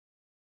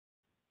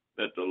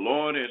that the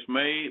Lord has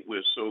made.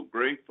 We're so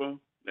grateful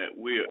that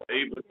we are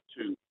able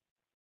to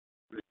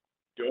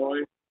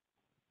rejoice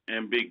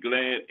and be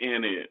glad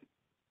in it.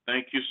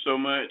 Thank you so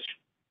much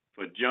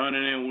for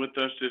joining in with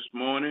us this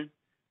morning.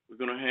 We're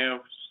going to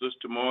have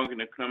Sister Morgan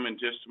to come in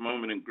just a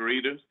moment and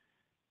greet us.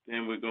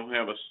 Then we're going to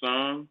have a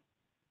song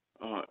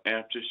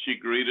after she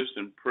greets us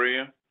in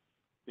prayer.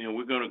 Then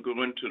we're going to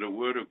go into the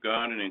Word of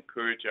God and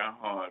encourage our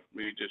heart.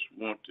 We just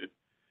want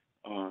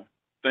to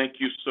thank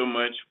you so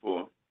much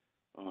for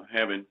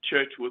having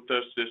church with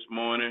us this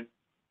morning,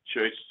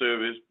 church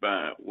service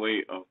by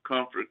way of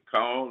comfort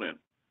call, and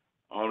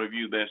all of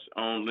you that's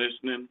on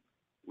listening.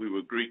 We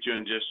will greet you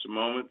in just a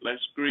moment.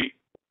 Let's greet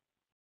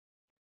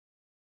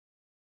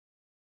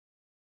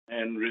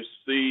and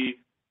receive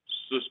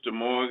Sister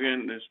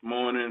Morgan this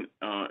morning.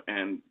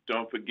 And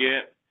don't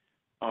forget,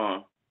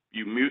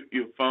 you mute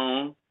your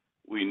phone.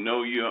 We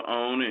know you're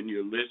on and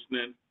you're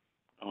listening.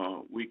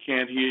 We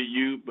can't hear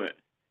you, but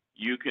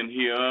you can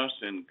hear us,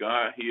 and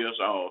God hears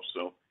all.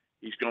 So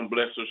he's going to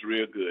bless us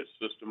real good.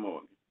 Sister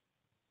Morgan.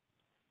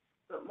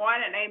 Good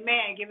morning,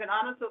 amen. Giving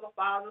honor to the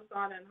Father,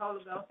 Son, and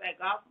Holy Ghost.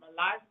 Thank God for my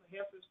life, for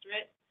health and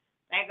strength.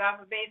 Thank God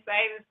for being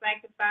saved and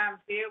sanctified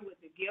and filled with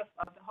the gift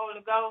of the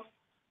Holy Ghost.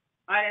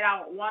 Honor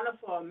our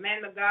wonderful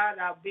man of God,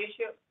 our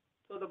bishop,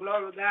 to the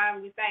glory of God.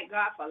 And we thank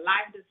God for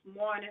life this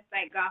morning.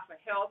 Thank God for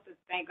health and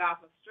thank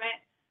God for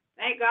strength.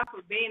 Thank God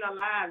for being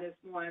alive this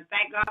morning.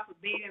 Thank God for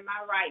being in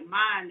my right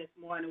mind this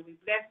morning. We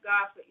bless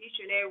God for each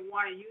and every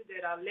one of you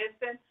that are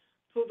listening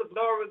to the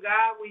glory of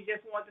God. We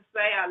just want to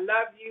say I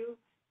love you.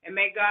 And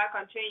may God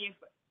continue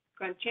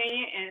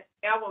and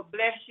ever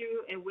bless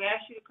you. And we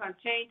ask you to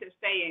continue to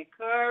stay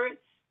encouraged,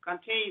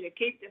 continue to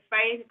keep the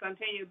faith, and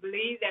continue to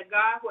believe that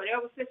God,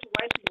 whatever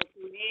situation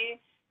you're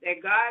in, that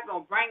God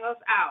going to bring us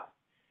out.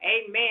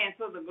 Amen.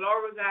 To the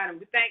glory of God.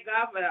 And we thank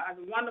God for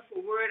the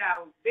wonderful word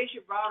our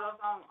bishop brought us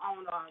on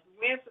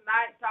Wednesday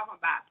night talking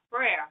about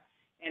prayer.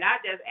 And I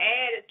just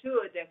added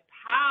to it the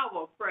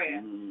power of prayer.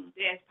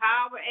 There's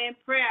power in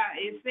prayer.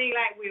 It seems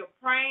like we're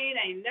praying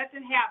and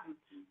nothing happens.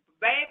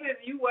 Baby, if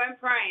you weren't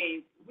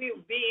praying, we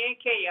would be in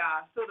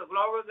chaos to the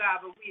glory of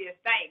God. But we just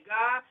thank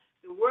God.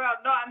 The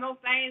world, I know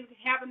things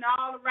happen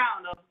all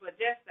around us, but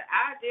just the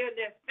idea,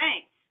 just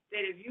think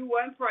that if you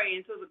weren't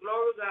praying to the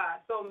glory of God,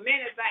 so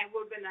many things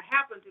would have been to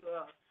happen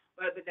to us.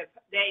 But there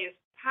is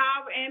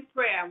power in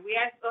prayer, and we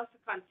ask us to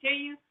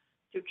continue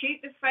to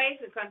keep the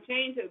faith and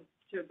continue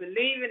to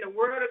believe in the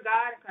word of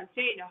God and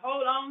continue to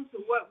hold on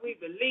to what we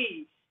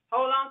believe.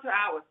 Hold on to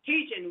our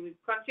teaching. We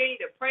continue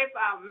to pray for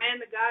our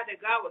man of God,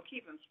 that God will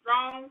keep him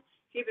strong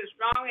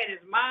in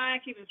his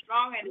mind, keep him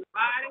strong in his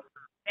body,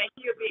 that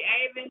he'll be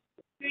able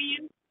to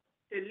continue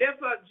to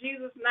lift up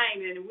Jesus'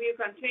 name, and we'll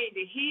continue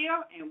to hear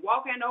and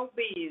walk in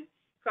obedience.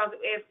 Because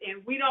if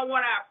we don't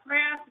want our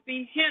prayers to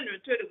be hindered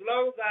to the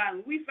glory of God,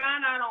 and we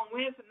found out on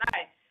Wednesday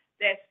night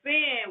that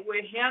sin will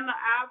hinder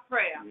our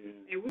prayer,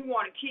 and we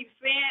want to keep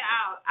sin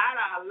out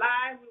of our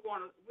lives. We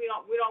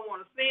don't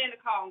want to sin to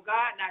call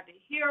God not to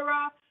hear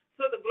us.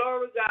 To the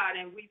glory of God,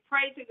 and we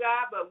pray to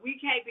God, but we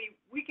can't be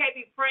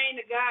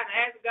praying to God and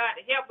asking God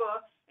to help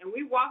us, and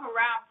we walk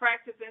around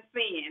practicing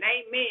sin.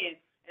 Amen.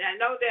 And I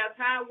know there are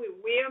times we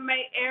will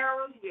make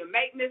errors, we'll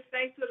make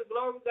mistakes to the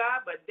glory of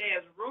God, but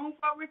there's room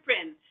for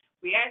repentance.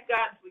 We ask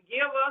God to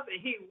forgive us, and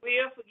He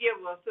will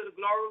forgive us to the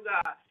glory of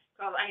God.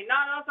 Because ain't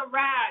none of us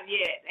arrived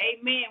yet.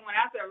 Amen. When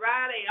I say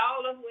arrived, ain't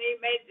all of us, we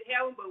ain't made it to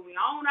heaven, but we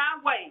on our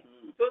way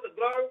to the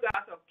glory of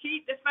God. So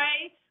keep the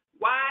faith.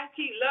 Wives,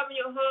 keep loving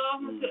your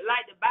husband,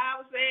 like the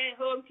Bible said.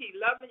 Husband, keep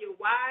loving your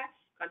wife.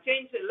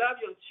 Continue to love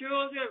your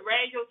children.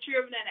 Raise your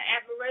children in the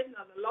admiration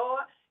of the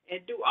Lord.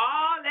 And do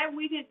all that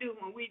we can do.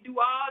 When we do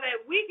all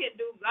that we can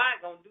do, God's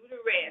going to do the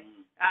rest.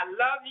 I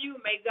love you.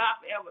 May God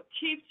forever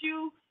keep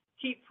you.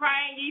 Keep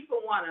praying ye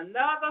for one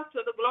another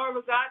to the glory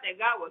of God,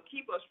 that God will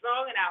keep us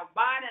strong in our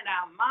body and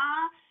our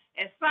mind.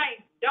 And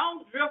saints,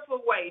 don't drift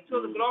away to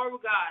the glory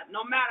of God.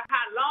 No matter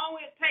how long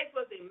it takes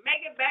us to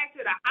make it back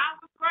to the house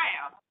of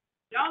prayer,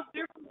 don't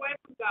drift away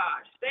from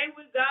God. Stay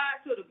with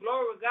God to the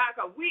glory of God,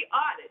 because we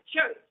are the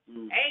church.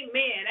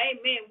 Amen.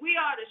 Amen. We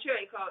are the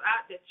church, because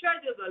the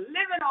church is a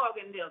living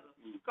organism.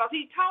 Because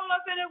He told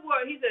us in His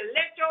word, He said,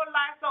 let your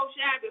light so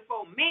shine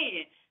before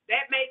men,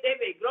 that they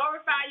may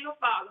glorify your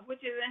Father,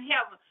 which is in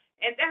heaven.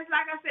 And that's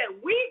like I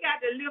said, we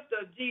got to lift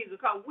up Jesus,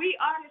 because we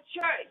are the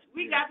church.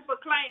 We got to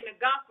proclaim the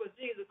gospel of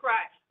Jesus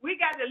Christ. We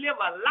got to live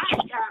a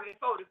lifetime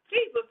before the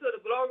people to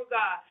the glory of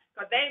God.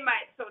 Because they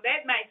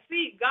might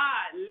see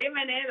God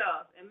living in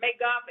us. And may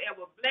God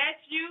forever bless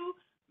you.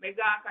 May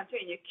God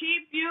continue to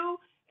keep you.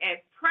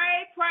 And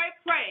pray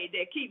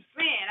that keep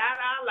sin out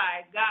of our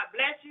lives. God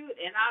bless you,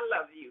 and I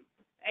love you.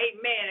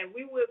 Amen. And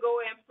we will go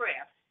in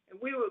prayer. And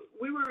we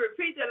will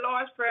repeat the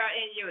Lord's Prayer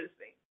in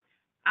unison.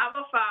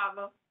 Our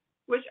Father,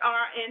 which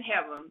art in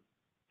heaven,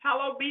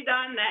 hallowed be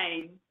thy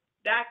name.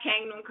 Thy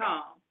kingdom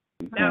come.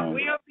 Thy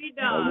will be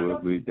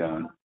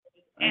done.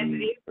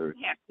 And it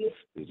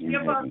is in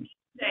heaven.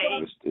 Give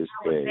us this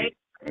day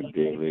our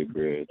daily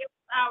bread. Give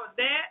us our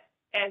debt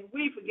as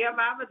we forgive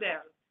our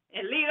debtors.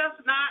 And lead us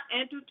not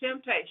into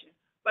temptation,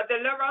 but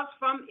deliver us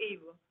from from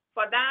evil.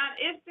 For thine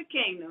is the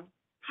kingdom,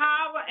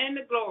 power, and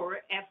the glory,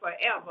 and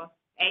forever.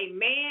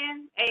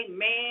 Amen,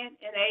 amen,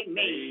 and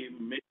amen.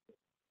 Amen.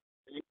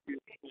 Thank you.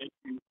 Thank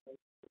you.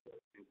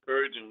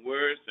 Encouraging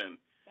words and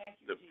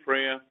the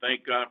prayer.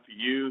 Thank God for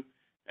you.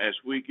 As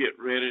we get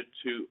ready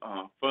to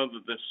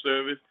further the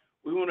service,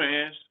 we want to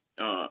ask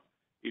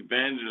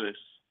Evangelist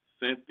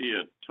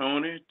Cynthia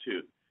Tony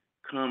to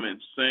come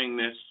and sing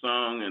this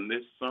song, and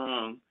this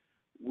song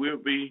will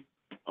be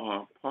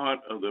part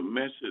of the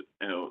message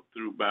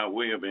through by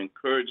way of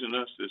encouraging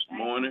us this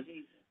morning.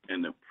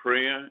 And the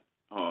prayer,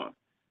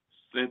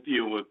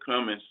 Cynthia will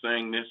come and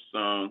sing this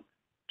song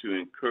to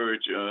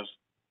encourage us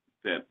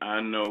that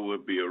I know will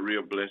be a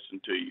real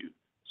blessing to you.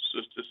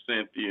 Sister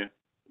Cynthia,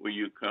 will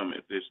you come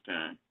at this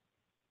time?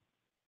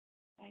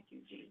 Thank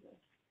you, Jesus.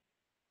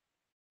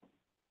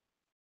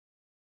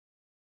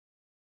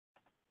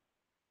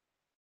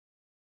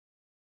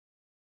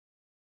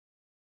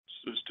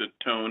 Sister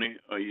Tony,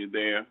 are you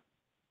there?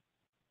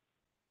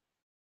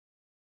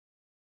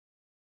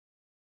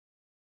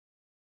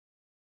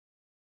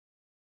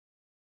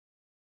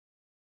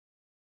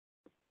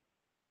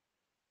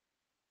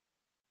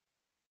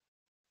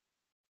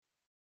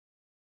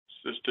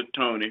 Sister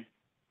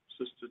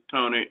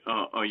Tony,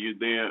 are you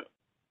there?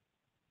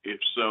 If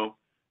so,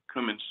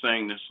 come and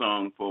sing the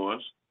song for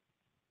us.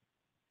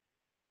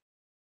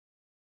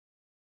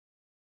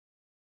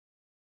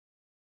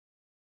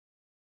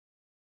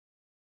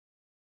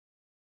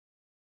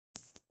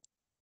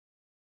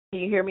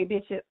 Can you hear me,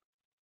 Bishop?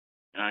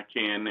 I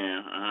can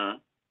now.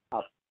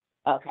 Oh,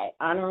 okay.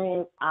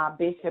 Honoring our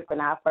Bishop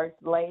and our First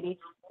Lady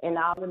and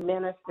all the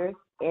ministers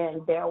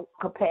and their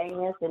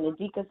companions and the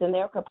deacons and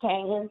their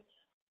companions,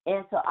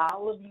 and to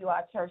all of you,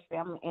 our church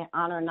family, and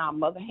honoring our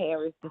Mother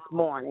Harris this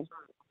morning.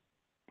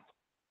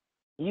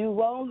 You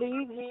won't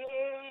leave here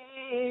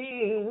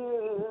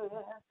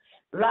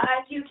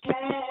like you came,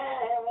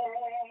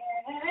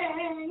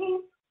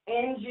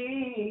 in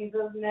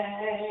Jesus'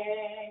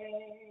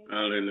 name.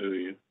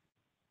 Hallelujah.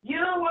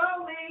 You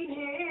won't leave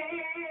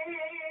here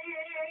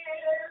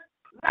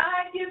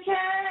like you came,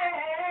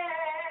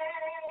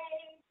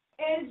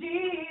 in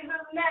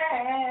Jesus' name.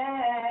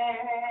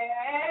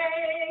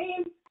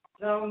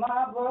 So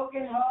my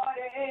broken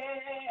hearted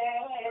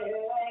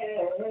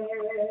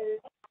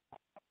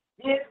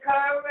is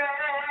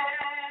correct,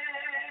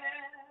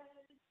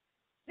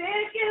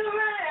 sick and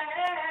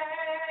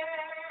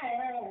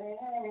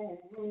rain,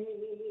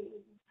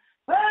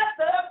 but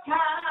the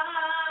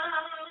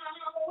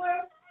power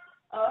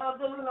of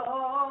the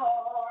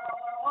Lord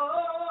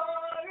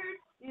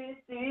is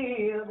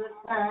still the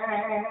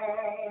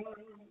same.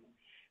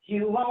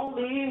 You won't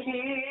leave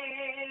here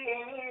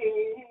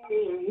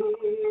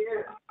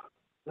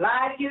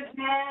like you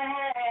came,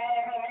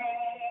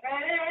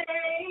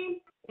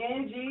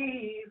 in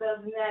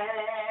Jesus'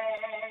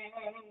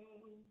 name.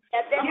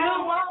 You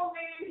won't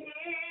leave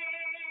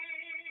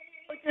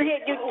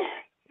here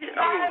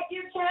like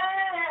you came,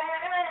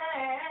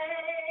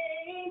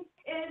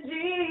 in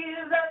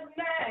Jesus'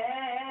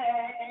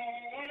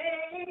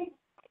 name.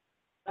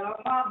 So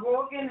my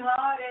broken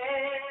hearted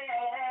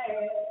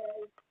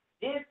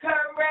is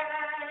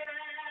correct.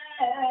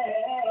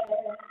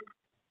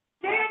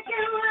 Take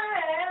it away.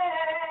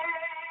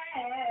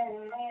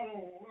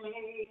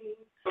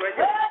 But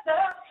the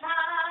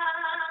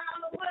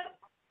power,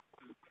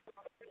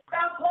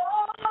 the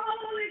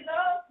Holy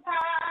Ghost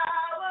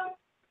power,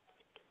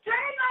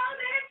 take on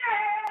it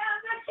down,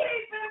 the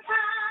keeping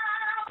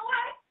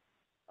power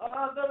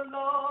of the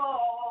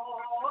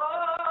Lord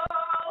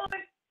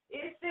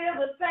is still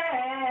the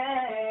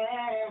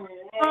same.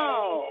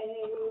 Oh.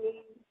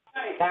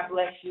 God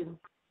bless you.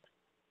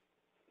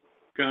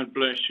 God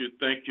bless you.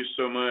 Thank you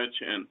so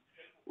much. And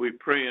we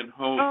pray and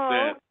hope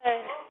that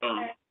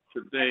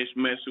today's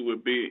message will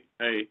be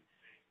a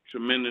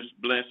tremendous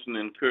blessing and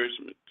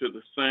encouragement to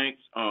the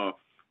saints.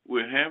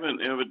 We're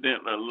having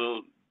evidently a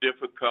little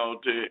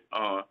difficulty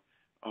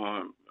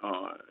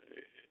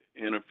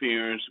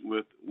interference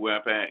with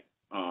WebAC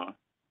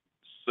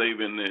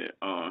saving the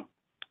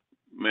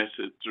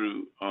message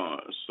through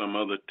some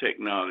other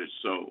technology.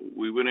 So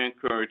we would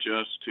encourage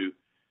us to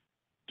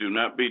do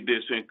not be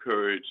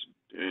disencouraged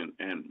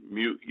and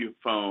mute your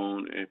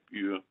phone if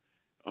you're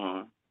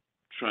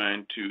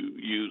trying to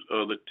use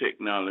other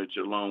technology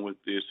along with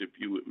this. If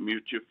you would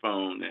mute your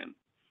phone, and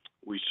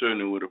we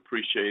certainly would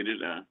appreciate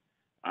it.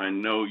 I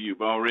know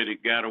you've already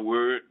got a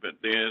word, but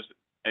there's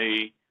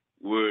a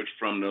word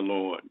from the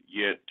Lord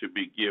yet to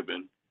be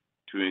given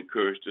to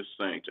encourage the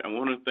saints. I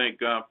want to thank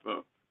God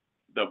for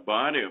the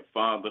body of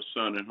Father,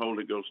 Son, and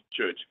Holy Ghost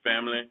Church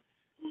family.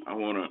 I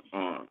want to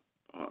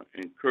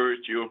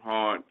encourage your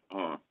heart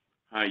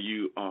how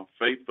you are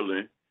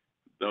faithfully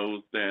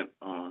those that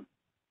are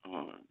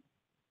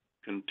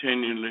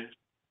continually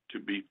to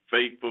be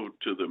faithful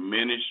to the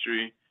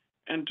ministry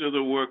and to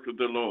the work of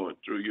the Lord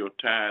through your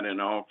tithe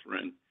and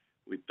offering.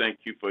 We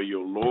thank you for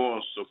your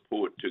loyal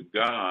support to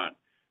God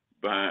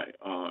by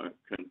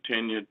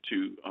continue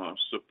to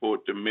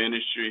support the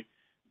ministry,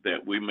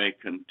 that we may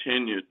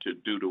continue to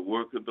do the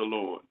work of the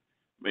Lord.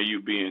 May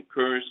you be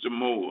encouraged the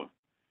more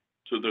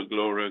to the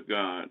glory of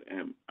God.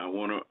 And I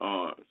want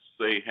to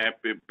say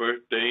happy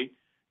birthday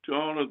to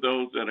all of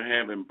those that are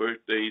having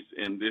birthdays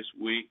in this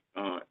week,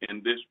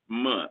 in this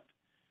month.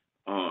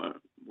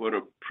 What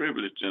a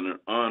privilege and an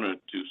honor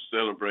to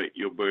celebrate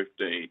your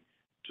birthday.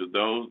 To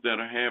those that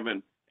are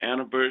having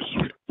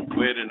anniversary,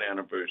 wedding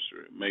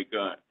anniversary, may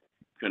God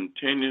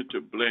continue to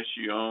bless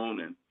you on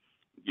and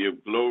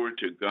give glory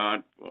to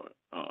God for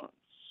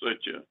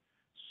such a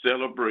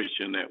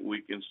celebration that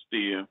we can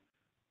still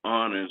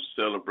honor and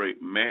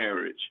celebrate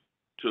marriage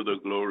to the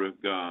glory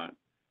of God.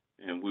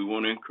 And we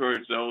want to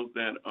encourage those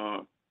that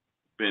are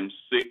been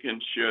sick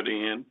and shut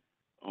in,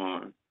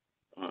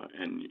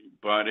 and your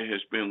body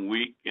has been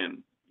weak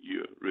and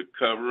you're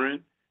recovering,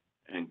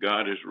 and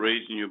God is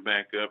raising you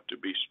back up to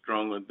be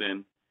stronger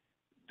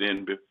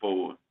than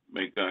before.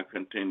 May God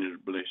continue to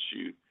bless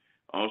you.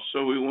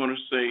 Also, we want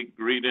to say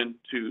greeting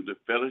to the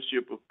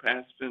Fellowship of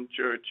Pastors and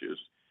Churches,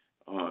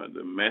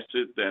 the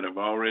message that have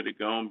already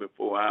gone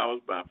before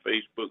ours by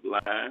Facebook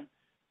Live,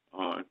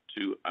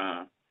 to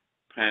our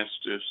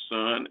pastor's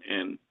son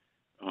in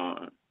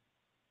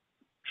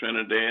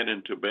Trinidad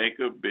and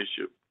Tobago,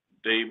 Bishop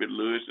David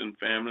Lewis and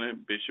family,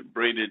 Bishop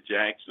Brady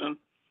Jackson,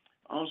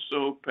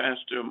 also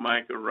Pastor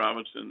Michael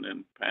Robinson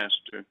and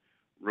Pastor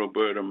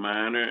Roberta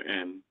Miner,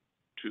 and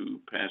to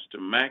Pastor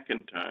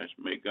McIntosh.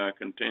 May God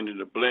continue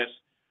to bless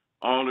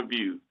all of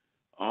you.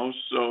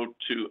 Also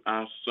to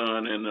our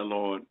son in the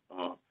Lord,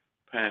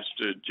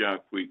 Pastor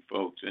Jacques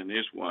folks and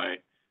his wife.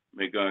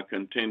 May God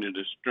continue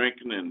to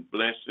strengthen and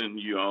blessing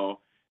you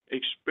all,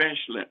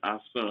 especially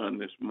our son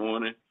this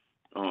morning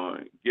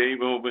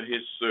gave over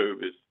his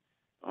service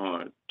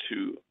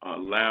to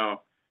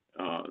allow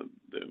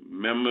the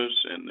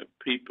members and the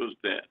people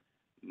that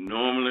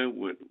normally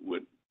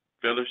would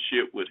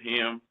fellowship with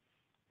him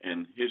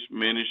and his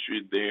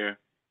ministry there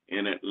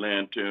in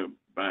Atlanta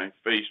by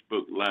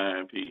Facebook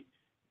Live. He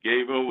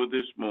gave over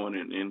this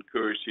morning,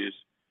 encouraged his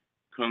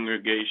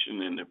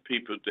congregation and the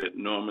people that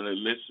normally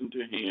listen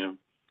to him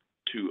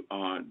to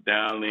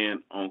dial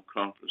in on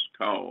conference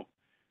call.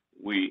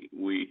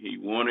 He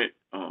wanted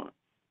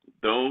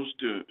those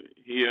to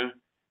hear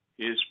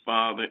his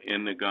father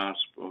in the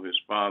gospel, his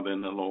father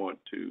in the Lord,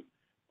 to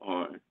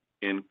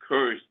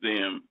encourage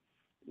them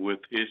with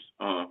his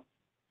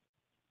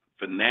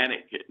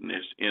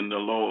fanaticness in the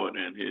Lord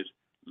and his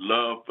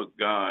love for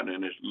God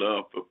and his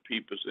love for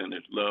people and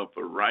his love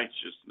for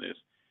righteousness.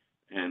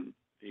 And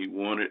he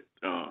wanted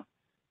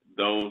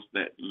those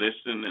that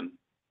listen and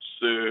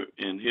serve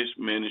in his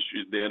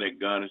ministry there that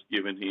God has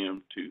given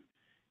him to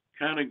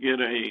kind of get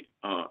a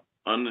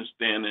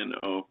understanding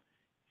of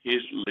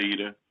his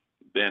leader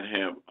that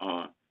have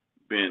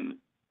been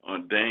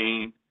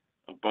ordained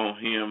upon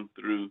him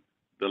through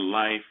the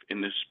life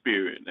in the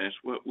spirit. That's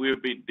what we'll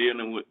be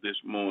dealing with this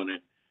morning,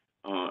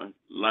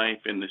 life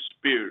in the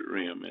spirit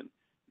realm. And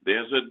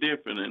there's a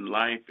difference in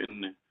life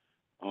in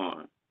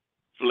the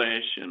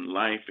flesh and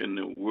life in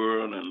the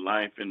world and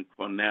life in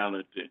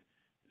carnality.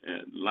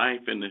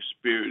 Life in the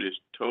spirit is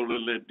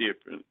totally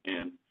different,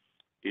 and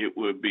it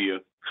will be a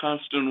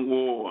constant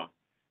war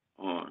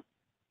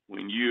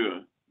when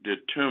you're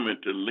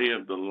determined to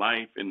live the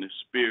life in the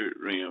spirit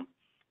realm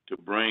to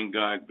bring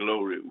God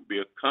glory. It will be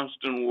a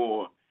constant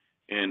war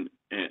in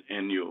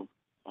your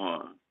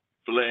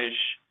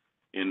flesh,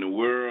 in the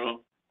world,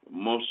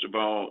 most of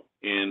all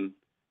in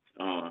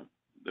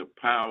the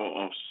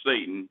power of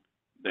Satan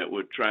that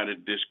would try to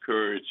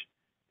discourage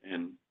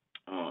and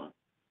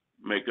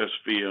make us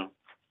feel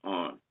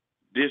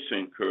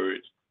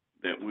disencouraged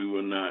that we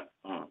will not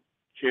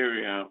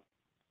carry out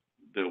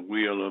the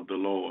will of the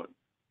Lord.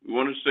 We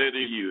want to say to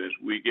you as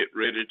we get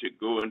ready to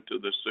go into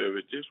the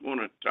service, just want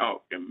to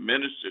talk and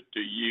minister to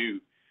you,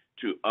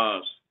 to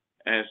us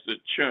as the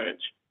church.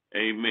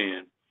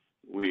 Amen.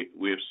 We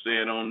have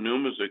said on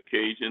numerous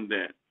occasions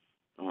that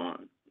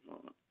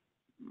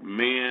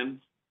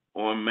men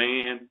or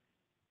man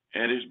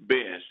at his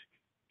best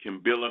can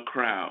build a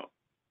crowd,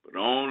 but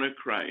only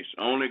Christ,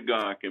 only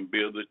God can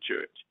build the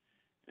church.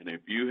 And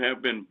if you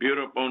have been built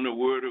up on the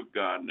word of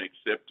God and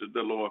accepted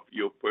the Lord for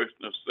your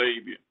personal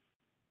Savior,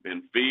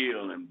 been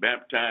filled and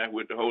baptized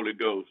with the Holy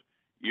Ghost,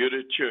 you're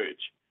the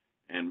church.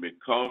 And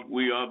because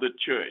we are the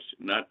church,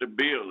 not the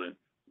building,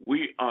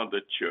 we are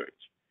the church.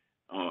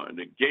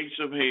 The gates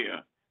of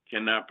hell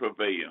cannot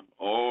prevail.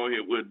 All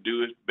it would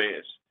do its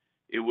best.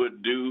 It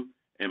would do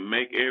and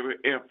make every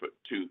effort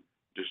to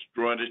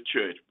destroy the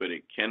church, but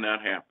it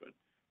cannot happen.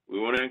 We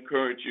want to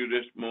encourage you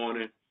this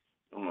morning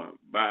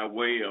by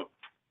way of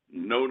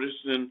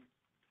noticing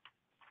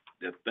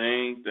the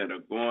things that are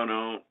going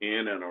on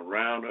in and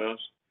around us.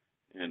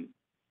 And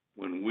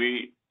when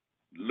we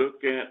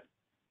look at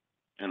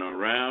and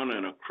around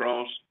and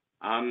across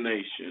our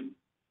nation,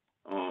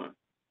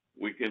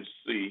 we can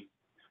see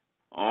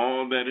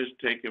all that is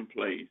taking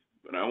place.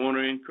 But I want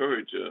to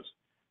encourage us,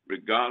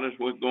 regardless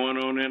what's going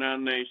on in our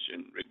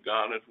nation,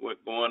 regardless what's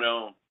going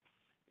on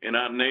in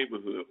our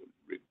neighborhood,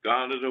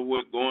 regardless of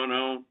what's going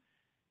on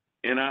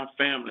in our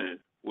family,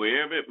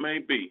 wherever it may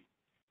be,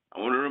 I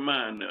want to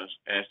remind us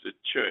as the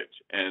church,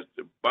 as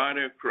the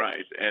body of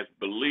Christ, as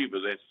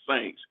believers, as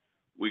saints,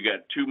 we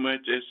got too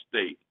much at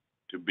stake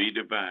to be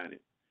divided.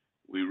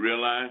 We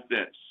realize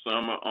that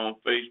some are on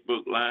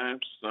Facebook Live,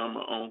 some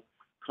are on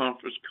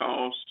conference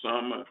calls,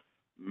 some are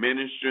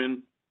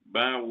ministering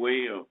by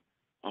way of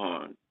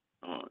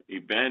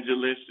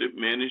evangelistic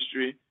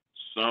ministry,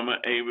 some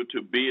are able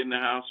to be in the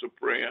house of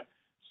prayer,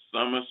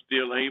 some are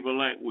still able,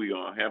 like we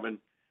are, having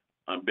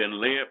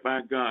been led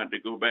by God to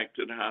go back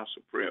to the house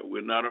of prayer.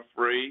 We're not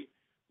afraid.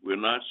 We're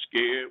not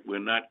scared. We're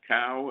not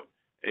coward.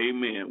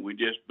 Amen. We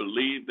just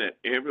believe that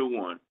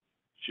everyone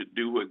should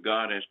do what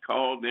God has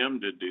called them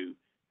to do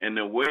and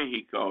the way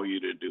he called you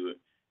to do it.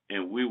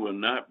 And we will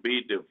not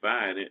be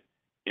divided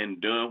in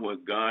doing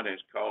what God has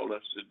called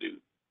us to do.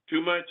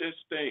 Too much at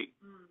stake.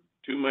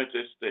 Too much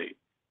at stake.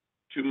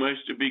 Too much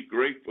to be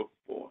grateful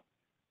for.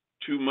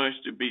 Too much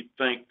to be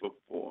thankful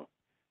for.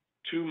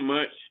 Too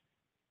much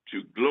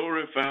to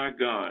glorify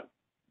God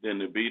than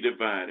to be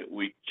divided.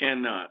 We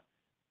cannot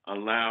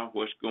allow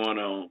what's going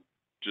on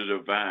to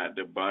divide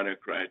the body of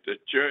Christ. The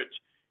church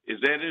is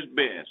at its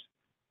best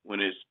when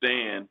it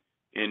stands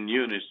in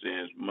unison.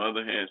 As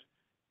Mother has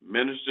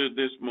ministered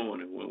this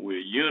morning, when we're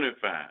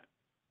unified,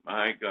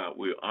 my God,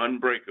 we're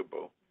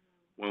unbreakable.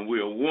 When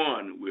we're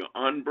one, we're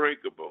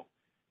unbreakable.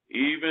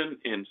 Even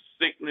in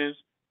sickness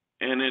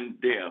and in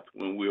death,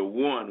 when we're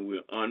one, we're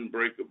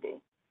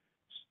unbreakable.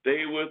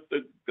 Stay with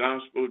the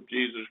gospel of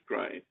Jesus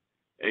Christ.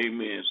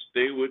 Amen.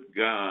 Stay with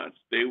God.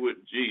 Stay with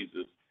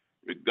Jesus.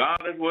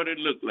 Regardless what it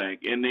looked like,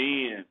 in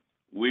the end,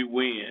 we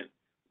win.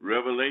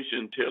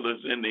 Revelation tells us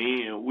in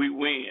the end, we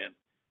win.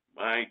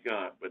 My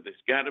God. But there's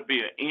got to be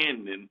an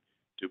ending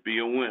to be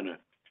a winner.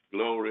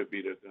 Glory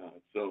be to God.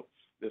 So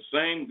the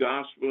same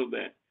gospel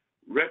that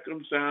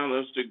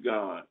reconciles us to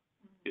God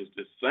is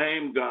the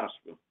same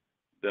gospel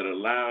that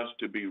allows us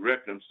to be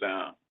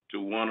reconciled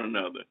to one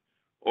another.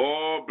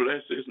 Oh,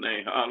 bless his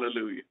name.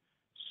 Hallelujah.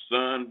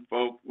 Son,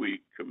 folk,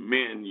 we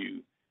commend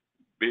you,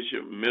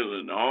 Bishop Miller,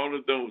 and all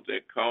of those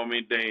that call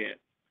me Dad.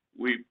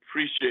 We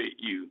appreciate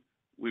you.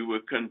 We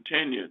will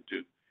continue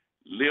to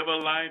live a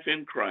life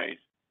in Christ.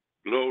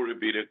 Glory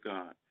be to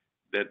God,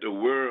 that the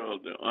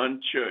world, the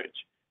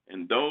unchurched,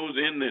 and those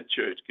in the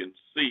church can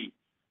see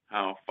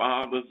how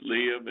fathers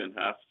live and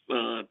how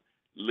sons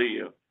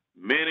live.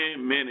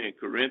 Many,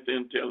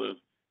 Corinthians tell us,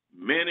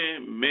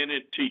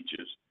 many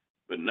teachers,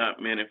 but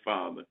not many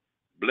fathers.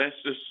 Bless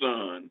the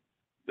Son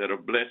that are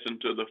blessing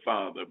to the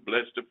Father.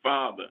 Bless the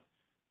Father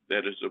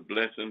that is a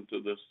blessing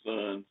to the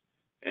sons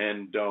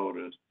and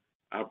daughters.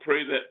 I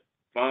pray that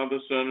Father,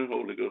 Son, and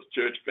Holy Ghost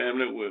church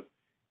family will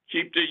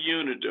keep the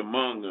unity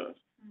among us.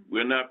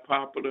 We're not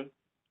popular.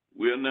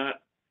 We're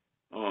not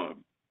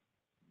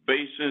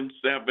basing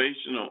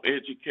salvation on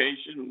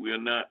education.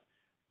 We're not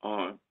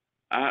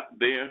out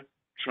there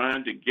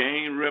trying to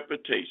gain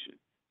reputation.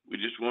 We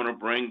just want to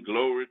bring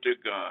glory to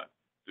God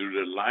through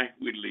the life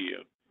we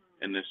live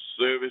and the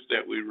service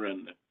that we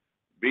render.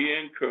 Be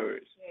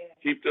encouraged. Yeah.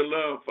 Keep the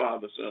love,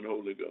 Father, Son,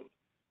 Holy Ghost.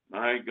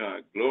 My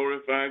God,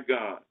 glorify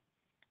God.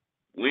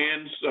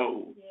 Win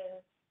souls.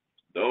 Yes.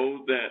 Those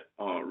that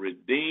are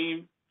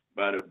redeemed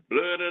by the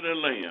blood of the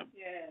Lamb.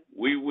 Yes.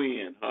 We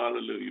win.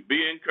 Hallelujah.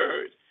 Be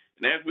encouraged.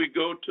 And as we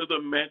go to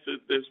the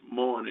message this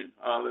morning,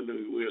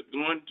 hallelujah, we're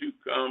going to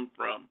come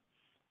from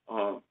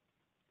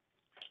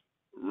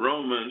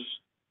Romans,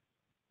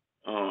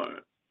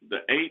 the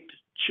 8th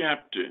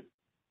chapter.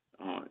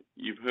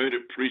 You've heard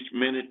it preached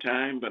many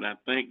times, but I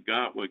think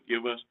God will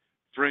give us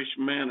fresh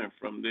manna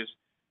from this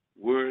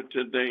word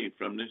today,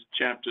 from this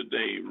chapter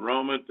today.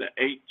 Romans, the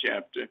 8th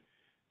chapter,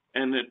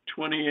 and the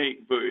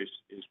 28th verse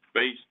is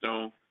based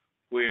on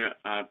where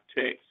our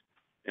text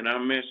and our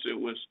message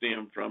will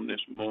stem from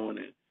this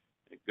morning.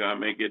 That God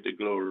may get the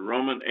glory.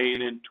 Romans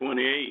 8 and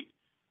 28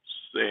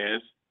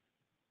 says,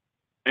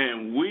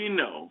 and we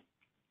know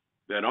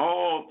that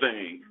all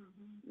things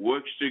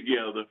works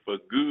together for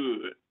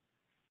good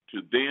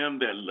to them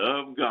that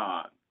love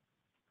God,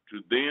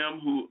 to them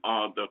who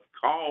are the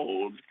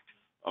called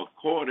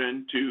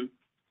according to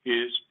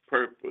his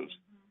purpose.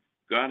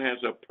 God has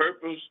a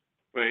purpose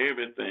for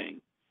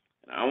everything.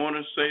 And I want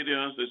to say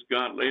to us, as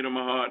God laid on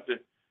my heart to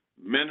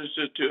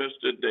minister to us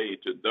today,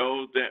 to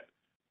those that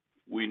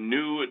we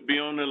knew would be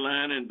on the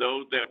line and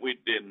those that we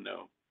didn't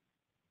know.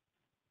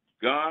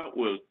 God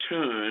will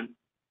turn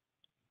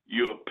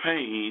your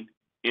pain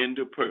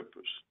into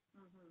purpose.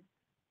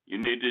 You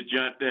need to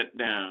jot that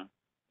down.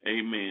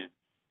 Amen.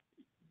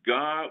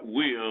 God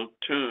will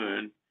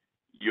turn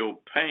your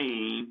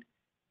pain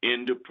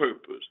into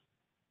purpose.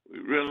 We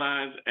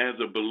realize as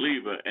a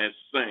believer, as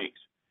saints,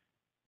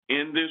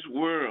 in this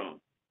world,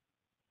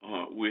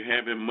 we're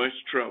having much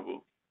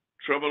trouble.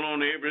 Trouble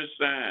on every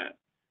side.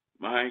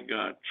 My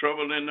God,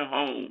 trouble in the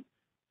home,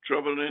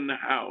 trouble in the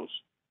house,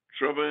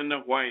 trouble in the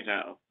White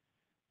House,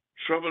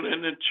 trouble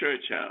in the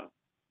church house.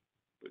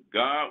 But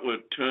God will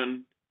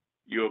turn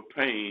your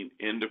pain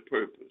into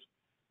purpose.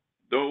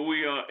 Though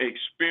we are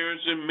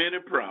experiencing many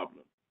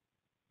problems,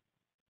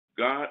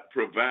 God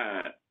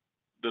provides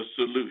the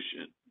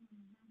solution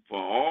for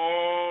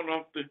all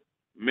of the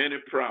many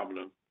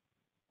problems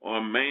or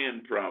a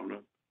man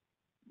problem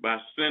by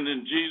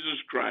sending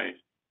Jesus Christ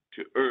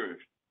to earth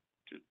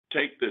to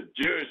take the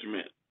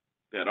judgment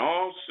that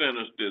all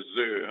sinners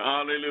deserve.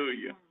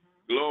 Hallelujah.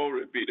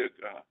 Glory be to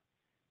God.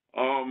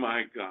 Oh,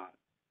 my God.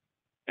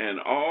 And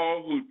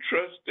all who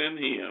trust in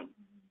him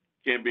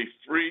can be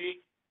free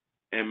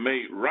and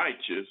made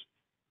righteous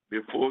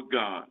before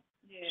God.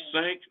 Yes.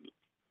 Saints,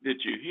 did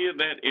you hear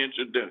that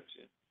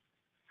introduction?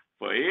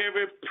 For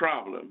every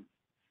problem,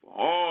 for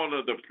all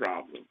of the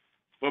problems,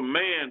 for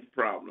man's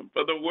problem,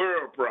 for the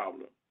world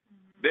problem,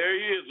 there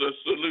is a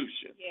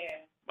solution.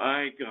 Yeah.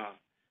 My God.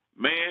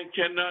 Man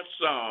cannot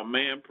solve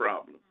man's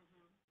problem.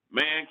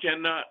 Man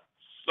cannot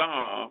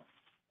solve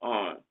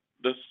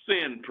the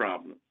sin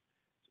problem.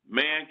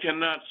 Man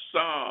cannot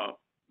solve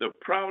the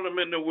problem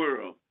in the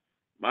world.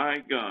 My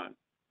God.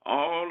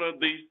 All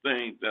of these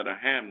things that are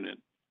happening,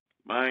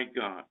 my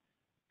God.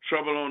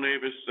 Trouble on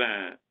every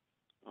side.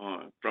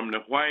 From the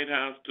White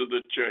House to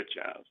the church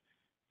house.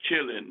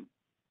 Killing,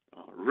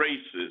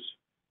 races,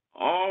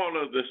 all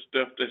of the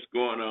stuff that's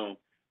going on.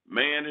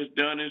 Man has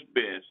done his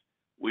best.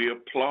 We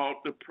applaud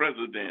the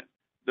president,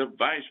 the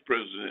vice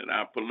president,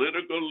 our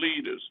political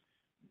leaders,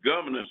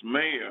 governors,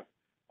 mayor,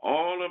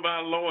 all of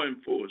our law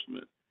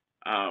enforcement,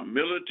 our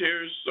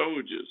military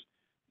soldiers.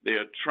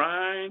 They're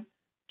trying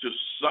to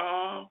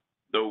solve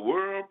the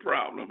world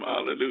problem,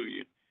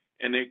 hallelujah.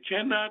 And they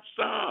cannot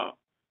solve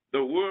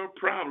the world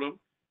problem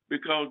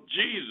because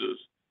Jesus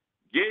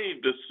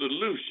gave the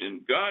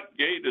solution. God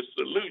gave the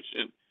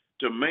solution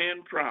to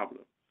man's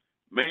problem.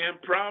 Man's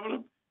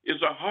problem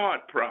is a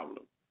heart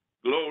problem.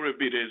 Glory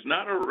be to God. It's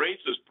not a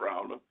racist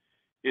problem.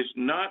 It's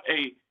not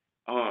a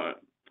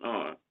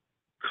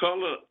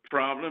color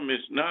problem.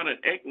 It's not an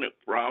ethnic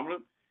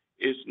problem.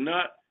 It's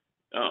not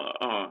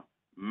a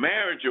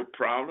marital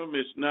problem.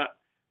 It's not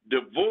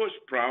divorce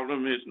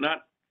problem. It's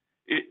not.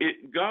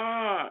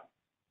 God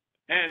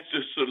has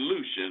the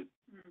solution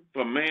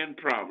for man's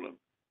problem.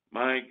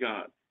 My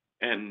God.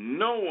 And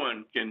no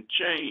one can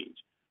change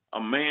a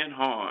man's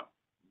heart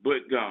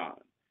but God.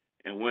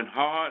 And when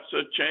hearts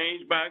are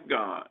changed by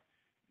God,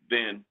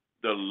 then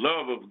the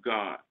love of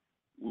God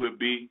will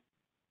be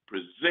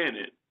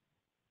presented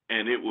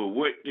and it will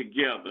work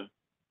together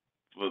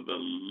for the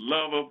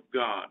love of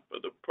God, for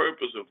the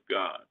purpose of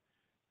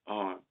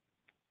God.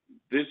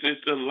 This is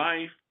the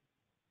life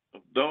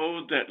of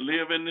those that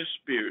live in the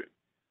Spirit.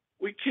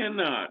 We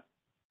cannot.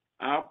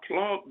 I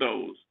applaud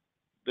those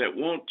that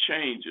want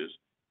changes,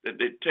 that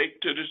they take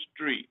to the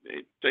street,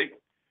 they take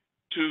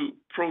to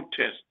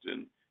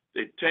protesting,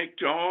 they take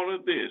to all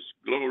of this.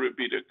 Glory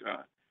be to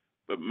God.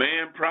 But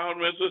man's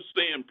problem is a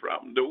sin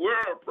problem. The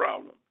world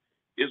problem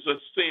is a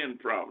sin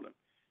problem.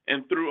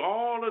 And through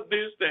all of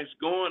this that's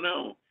going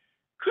on,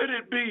 could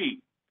it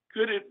be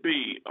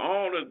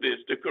all of this,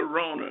 the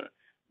corona,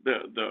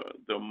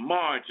 the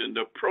march and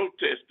the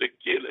protest, the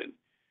killing,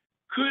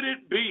 could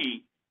it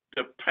be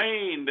the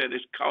pain that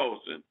is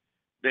causing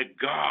that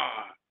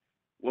God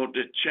wants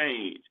to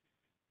change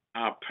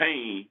our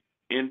pain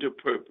into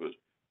purpose?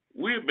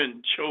 We've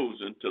been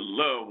chosen to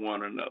love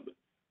one another.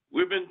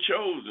 We've been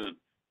chosen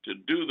to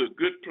do the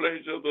good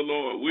pleasure of the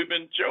Lord. We've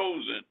been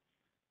chosen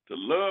to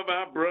love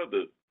our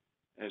brothers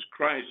as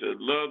Christ has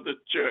loved the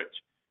church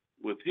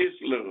with his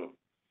love.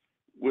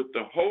 With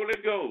the Holy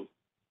Ghost,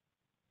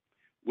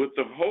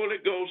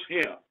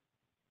 help,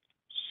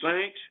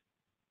 saints,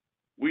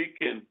 we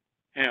can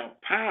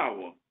have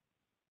power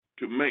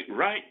to make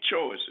right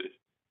choices.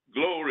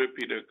 Glory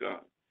be to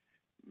God.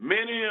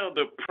 Many of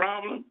the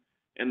problems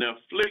and the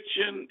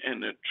affliction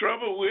and the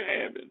trouble we're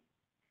having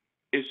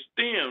is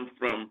stemmed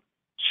from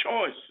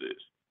choices.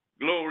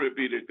 Glory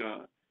be to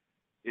God.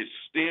 It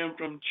stemmed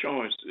from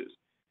choices.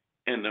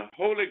 And the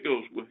Holy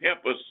Ghost will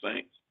help us,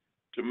 saints,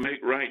 to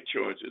make right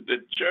choices. The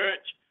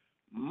church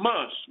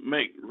must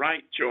make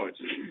right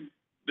choices.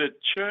 The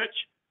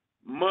church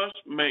must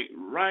make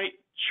right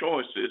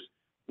choices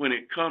when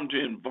it comes to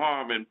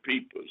involving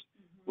people,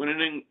 when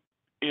it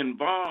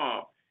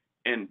involves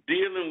in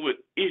dealing with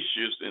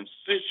issues and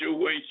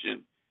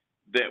situations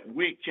that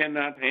we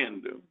cannot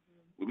handle.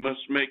 We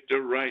must make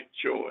the right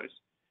choice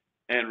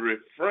and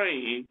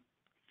refrain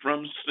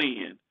from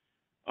sin.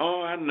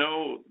 Oh, I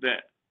know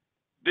that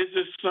this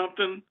is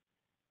something,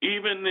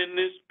 even in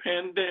this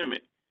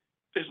pandemic,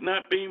 that's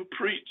not being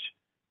preached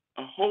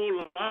a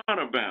whole lot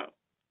about.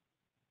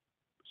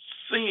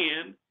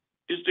 Sin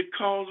is the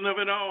cause of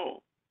it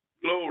all.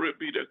 Glory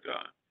be to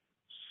God.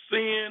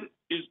 Sin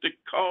is the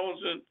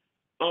cause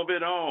of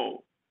it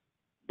all.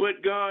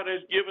 But God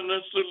has given a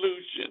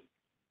solution,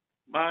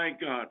 my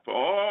God, for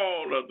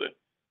all of the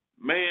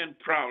man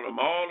problem,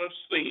 all of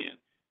sin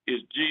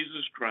is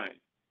Jesus Christ.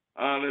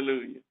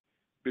 Hallelujah.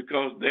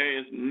 Because there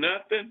is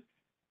nothing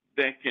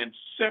that can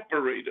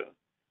separate us.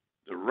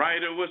 The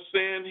writer was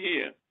saying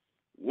here,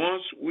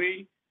 once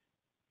we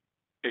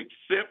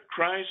accept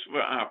Christ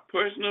for our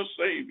personal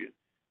Savior,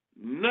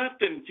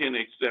 nothing can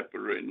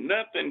separate.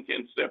 Nothing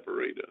can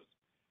separate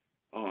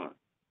us.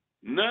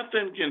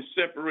 Nothing can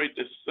separate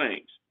the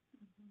saints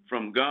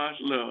from God's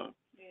love.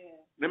 Yeah.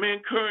 Let me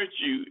encourage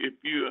you, if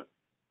you're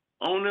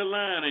on the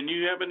line and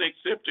you haven't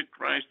accepted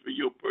Christ for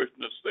your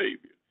personal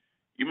Savior,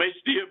 you may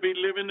still be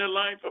living the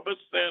life of a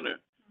sinner.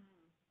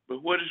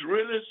 But what it's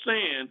really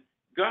saying,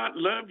 God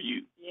loves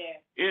you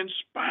in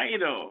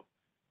spite of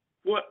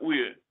what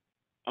we're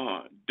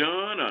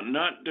done or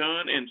not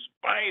done, in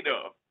spite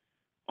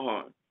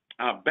of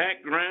our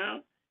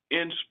background,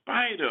 in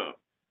spite of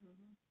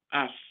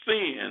our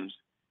sins.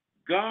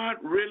 God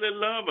really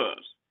loves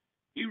us.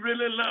 He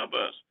really loves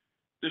us.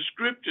 The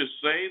scriptures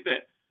say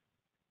that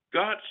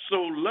God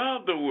so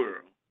loved the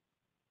world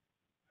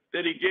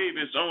that he gave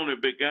his only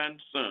begotten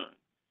Son.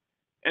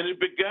 And his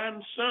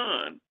begotten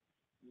Son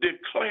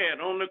declared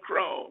on the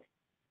cross,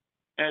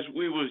 as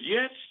we was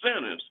yet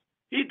sinners,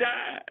 he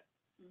died.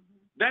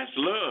 That's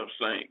love,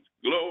 saints.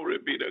 Glory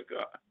be to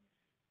God.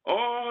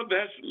 Oh,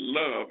 that's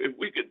love. If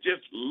we could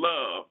just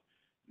love,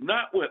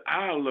 not with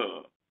our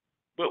love,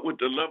 but with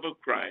the love of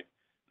Christ.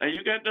 Now,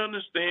 you got to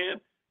understand,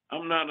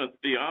 I'm not a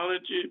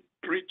theology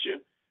preacher.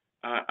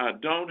 I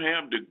don't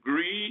have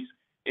degrees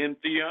in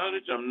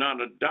theology. I'm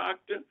not a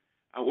doctor.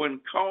 I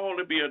wasn't called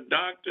to be a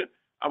doctor.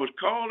 I was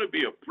called to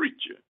be a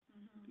preacher.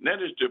 And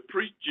that is to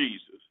preach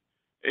Jesus.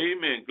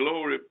 Amen.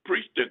 Glory.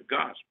 Preach the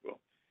gospel.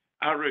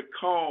 I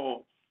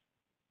recall,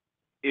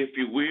 if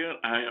you will,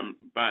 I am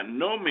by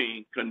no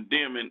means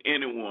condemning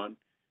anyone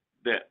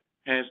that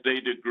has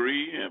their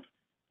degree, have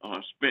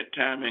spent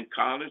time in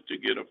college to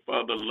get a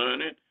further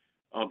learning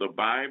of the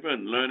Bible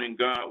and learning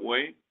God's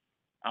way.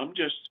 I'm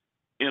just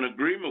in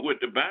agreement with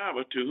the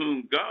Bible, to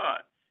whom God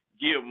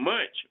give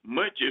much,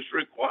 much is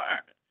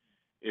required.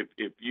 If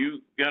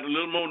you got a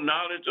little more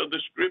knowledge of the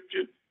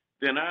scripture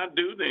than I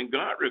do, then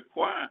God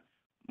requires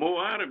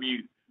more out of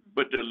you.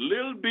 But the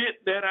little bit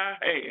that I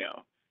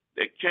have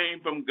that came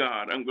from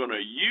God, I'm going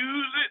to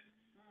use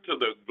it to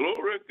the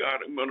glory of God.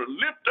 I'm going to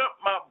lift up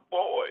my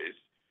voice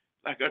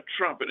like a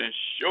trumpet and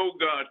show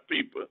God's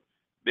people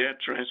their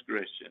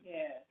transgression.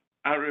 Yeah.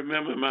 I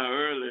remember my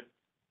early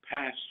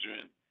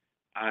pastoring.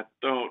 I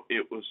thought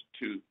it was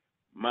to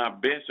my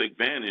best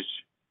advantage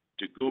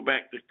to go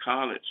back to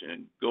college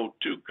and go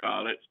to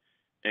college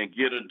and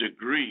get a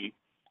degree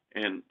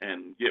and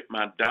get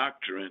my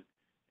doctorate.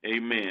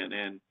 Amen.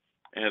 And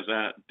as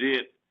I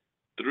did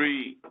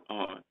 3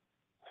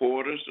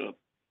 quarters, a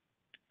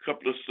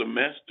couple of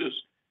semesters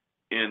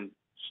in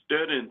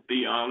studying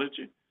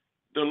theology,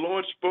 the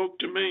Lord spoke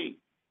to me.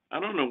 I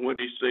don't know what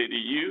he say to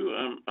you.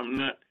 I'm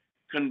not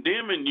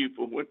condemning you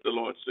for what the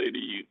Lord say to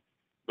you,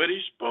 but he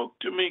spoke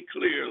to me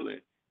clearly.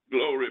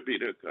 Glory be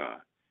to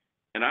God.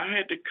 And I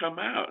had to come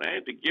out. I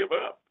had to give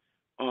up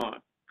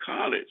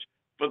college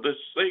for the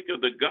sake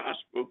of the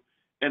gospel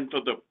and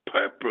for the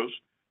purpose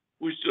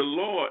which the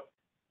Lord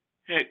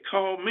had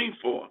called me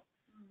for.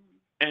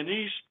 And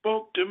he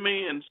spoke to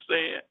me and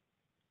said,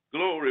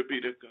 glory be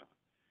to God,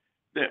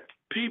 that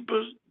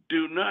people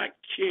do not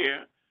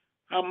care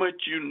how much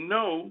you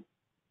know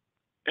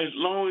as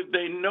long as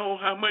they know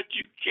how much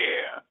you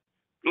care.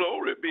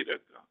 Glory be to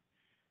God.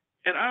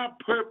 And our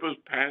purpose,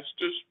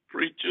 pastors,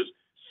 preachers,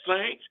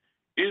 saints,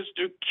 is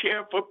to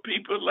care for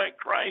people like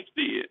Christ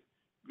did.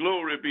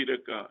 Glory be to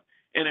God.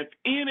 And if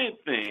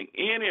anything,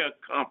 any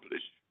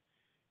accomplishment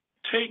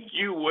take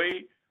you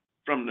away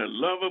from the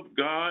love of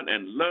God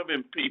and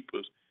loving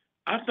people,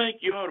 I think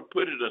you ought to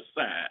put it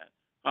aside.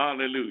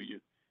 Hallelujah.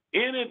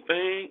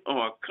 Anything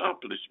or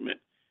accomplishment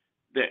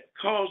that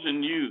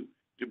causing you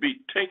to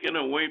be taken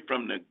away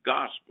from the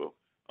gospel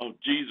of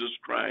Jesus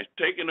Christ,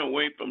 taken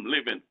away from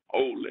living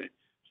holy,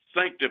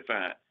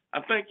 sanctified,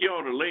 I think you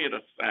ought to lay it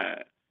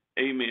aside.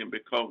 Amen.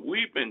 Because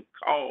we've been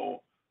called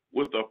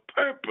with a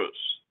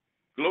purpose,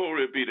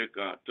 glory be to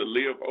God, to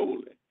live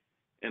holy.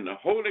 And the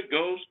Holy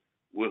Ghost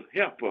will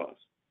help us.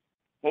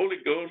 Holy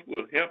Ghost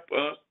will help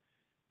us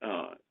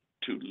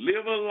to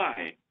live a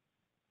life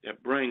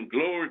that brings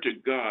glory to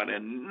God,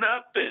 and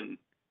nothing,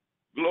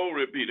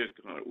 glory be to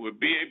God, will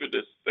be able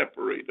to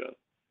separate us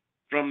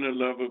from the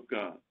love of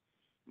God.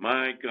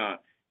 My God,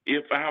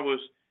 if I was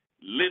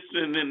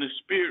listening in the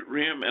spirit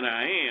realm, and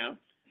I am,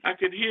 I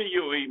could hear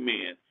your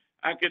amen.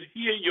 I could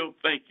hear your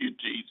thank you,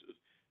 Jesus.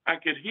 I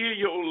could hear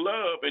your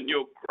love and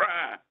your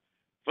cry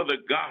for the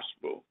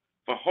gospel,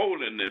 for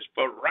holiness,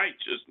 for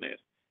righteousness.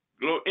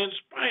 Glory, in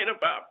spite of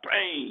our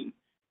pain,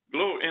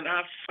 glory, and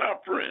our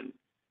suffering,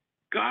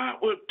 God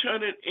will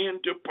turn it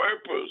into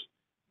purpose.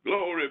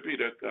 Glory be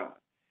to God.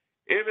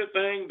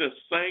 Everything the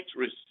saints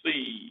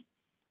receive,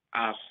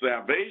 our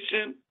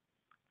salvation,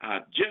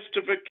 our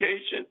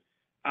justification,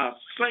 our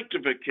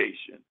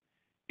sanctification,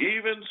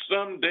 even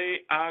someday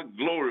our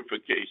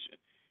glorification,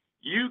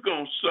 you're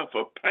going to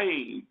suffer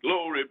pain.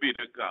 Glory be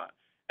to God.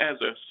 As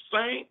a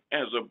saint,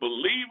 as a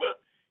believer,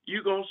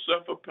 you're going to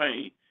suffer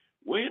pain.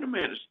 Wait a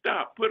minute.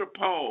 Stop. Put a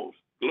pause.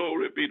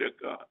 Glory be to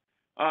God.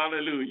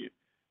 Hallelujah.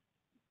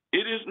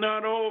 It is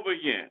not over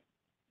yet.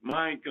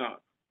 My God.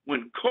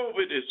 When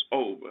COVID is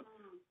over,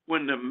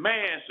 when the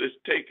mask is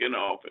taken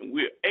off and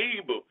we're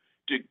able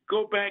to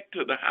go back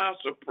to the house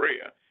of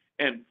prayer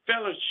and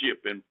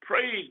fellowship and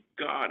praise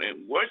God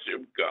and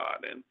worship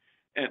God,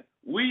 and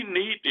we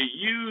need to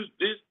use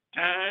this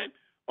time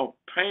of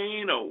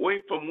pain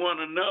away from one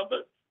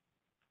another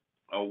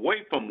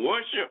away from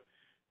worship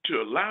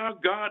to allow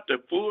God to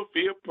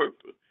fulfill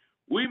purpose.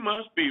 We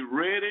must be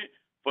ready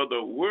for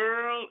the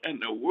world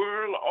and the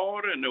world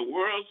order and the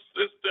world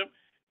system,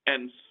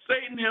 and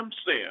Satan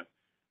himself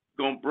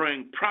going to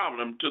bring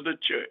problem to the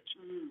church.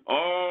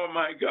 Oh,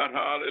 my God,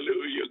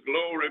 hallelujah.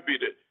 Glory be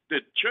to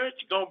the church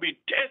going to be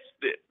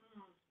tested.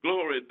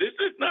 Glory. This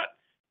is not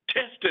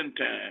testing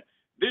time.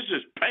 This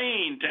is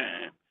pain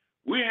time.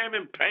 We're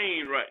having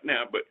pain right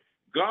now, but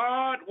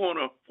God want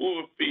to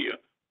fulfill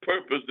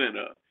purpose in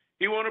us.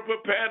 He want to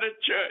prepare the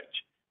church.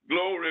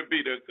 Glory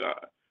be to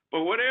God.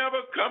 But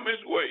whatever comes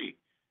his way,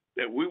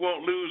 that we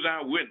won't lose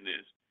our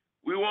witness.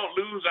 We won't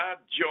lose our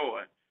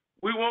joy.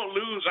 We won't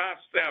lose our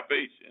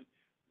salvation.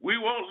 We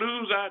won't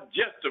lose our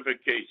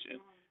justification.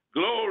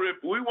 Glory.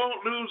 We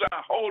won't lose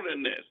our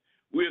holiness.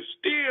 We'll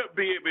still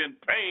be in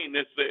pain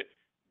to say,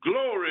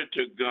 glory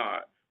to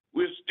God.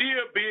 We'll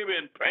still be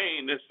in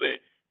pain to say,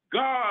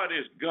 God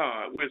is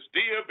God. We'll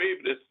still be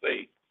able to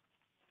say,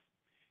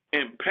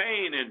 in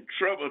pain and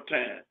trouble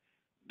time,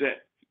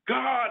 that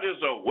God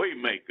is a way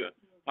maker.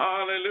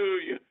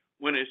 Hallelujah.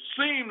 When it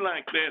seemed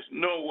like there's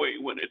no way,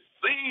 when it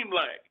seemed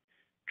like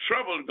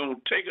trouble is going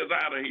to take us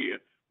out of here,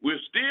 we'll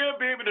still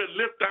be able to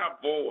lift our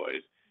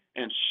voice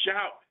and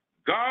shout,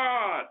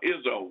 God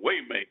is a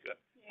way maker.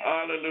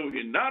 Yeah.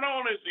 Hallelujah. Not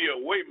only is he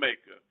a way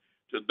maker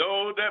to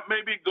those that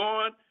may be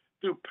going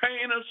through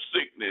pain or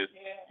sickness,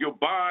 your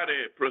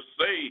body per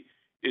se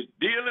is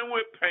dealing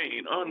with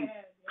pain,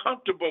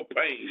 uncomfortable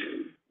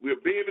pain.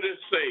 We'll be able to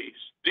say,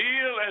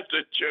 still as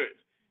the church,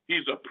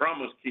 he's a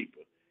promise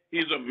keeper.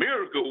 He's a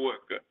miracle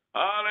worker.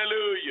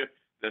 Hallelujah.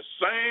 The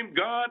same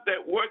God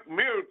that worked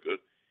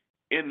miracles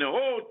in the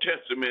Old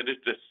Testament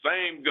is the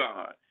same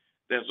God.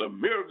 There's a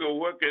miracle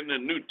worker in the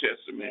New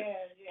Testament.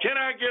 Can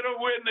I get a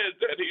witness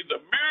that he's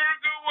a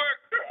miracle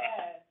worker?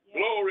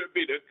 Glory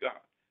be to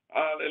God.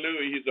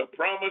 Hallelujah. He's a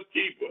promise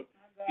keeper.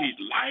 He's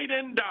light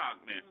in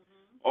darkness.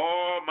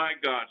 Oh, my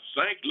God.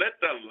 Saints, let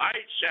the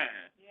light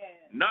shine.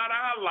 Not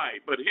our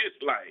light, but his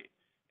light.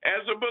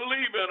 As a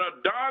believer in a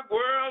dark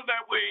world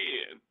that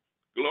we're in,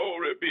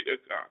 glory be to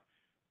God.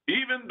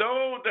 Even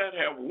those that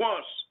have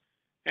once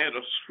had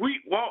a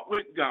sweet walk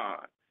with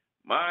God,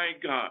 my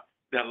God,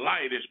 the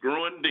light is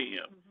growing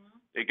dim.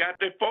 They got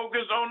their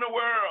focus on the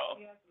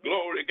world.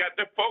 Glory. They got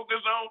their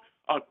focus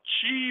on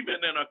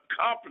achieving and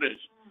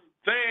accomplishing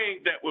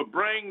things that will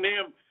bring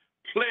them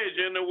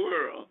pleasure in the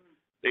world.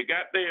 They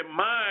got their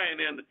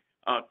mind in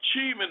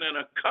achieving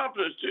and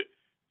accomplishing,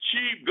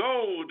 achieve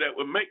goals that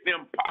will make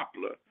them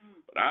popular.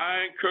 But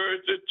I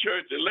encourage the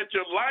church to let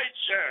your light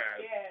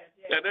shine,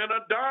 that in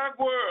a dark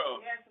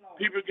world,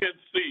 people can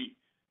see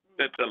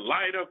that the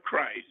light of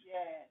Christ,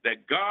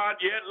 that God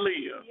yet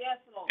lives,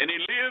 and he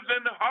lives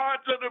in the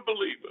hearts of the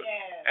believer.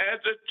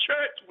 As a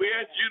church, we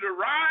ask you to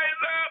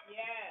rise up.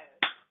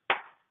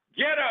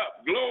 Get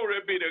up.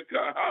 Glory be to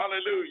God.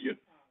 Hallelujah.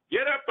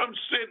 Get up from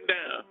sitting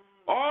down.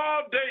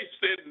 All day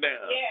sitting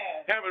down.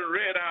 Haven't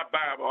read our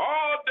Bible.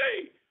 All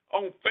day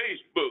on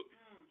Facebook.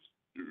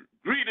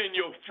 Greeting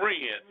your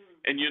friend.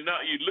 And you're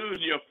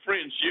losing your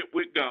friendship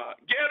with God.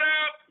 Get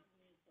up.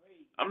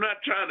 I'm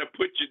not trying to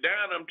put you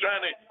down. I'm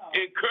trying to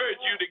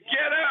encourage you to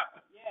get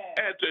up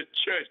at the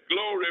church.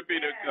 Glory be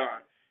to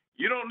God.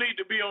 You don't need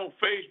to be on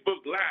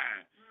Facebook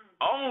Live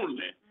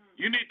only.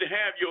 You need to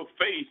have your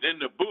faith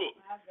in the book,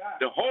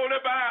 the Holy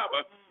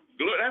Bible.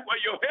 That's where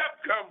your help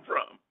comes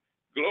from.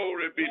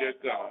 Glory be to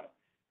God.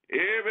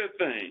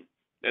 Everything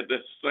that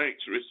the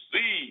saints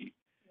receive,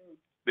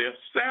 their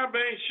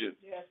salvation,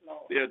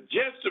 their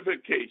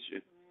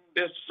justification,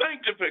 their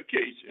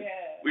sanctification.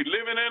 We're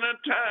living in a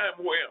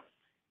time where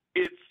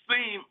it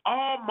seems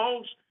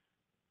almost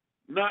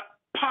not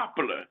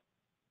popular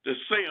to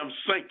say I'm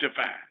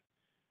sanctified.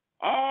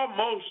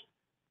 Almost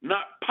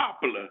not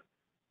popular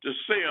to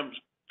say I'm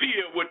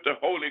filled with the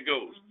Holy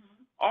Ghost.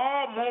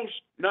 Almost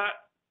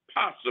not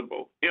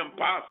possible,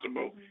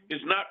 impossible.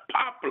 It's not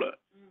popular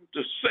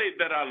to say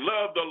that I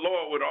love the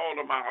Lord with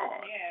all of my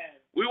heart.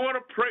 We want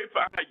to pray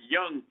for our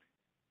young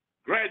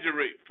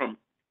graduate from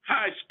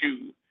high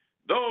school,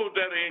 those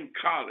that are in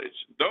college,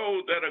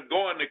 those that are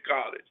going to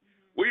college.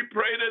 We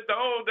pray that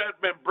those that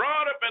have been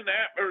brought up in the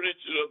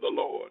admonition of the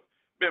Lord,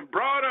 been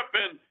brought up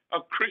in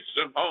a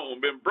Christian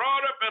home, been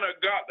brought up in a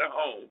godly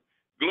home.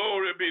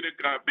 Glory be to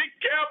God. Be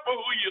careful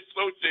who you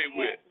associate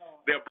with.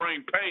 They'll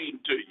bring pain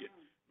to you.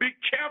 Be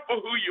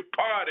careful who you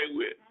party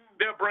with.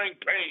 They'll bring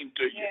pain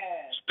to you.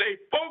 Stay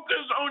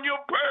focused on your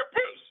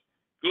purpose.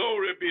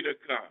 Glory be to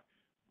God.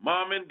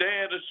 Mom and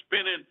dad are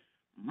spending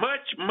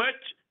much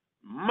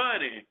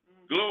money.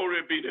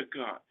 Glory be to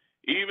God.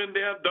 Even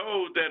there are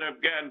those that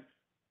have gotten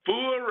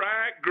full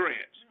ride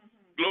grants.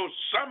 Glory,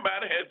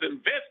 somebody has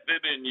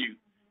invested in you.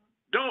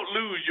 Don't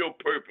lose your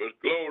purpose.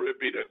 Glory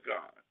be to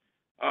God.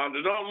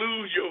 Don't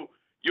lose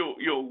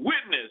your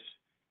witness.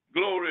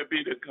 Glory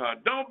be to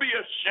God. Don't be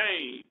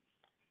ashamed.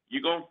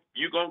 You're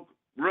gonna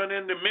run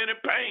into many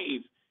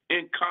pains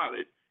in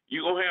college.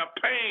 You're gonna have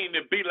pain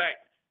to be like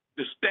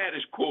the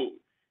status quo.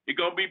 It's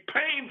gonna be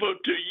painful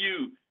to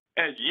you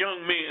as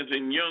young men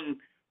and young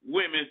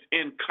women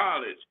in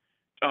college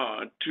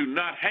to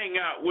not hang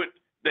out with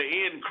the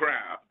in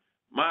crowd.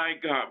 My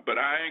God, but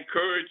I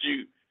encourage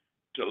you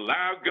to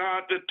allow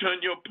God to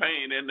turn your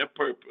pain into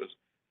purpose.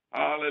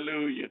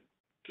 Hallelujah.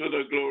 To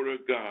the glory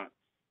of God.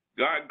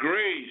 God's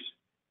grace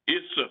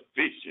is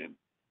sufficient.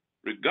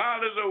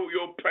 Regardless of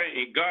your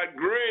pain, God's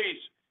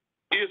grace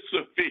is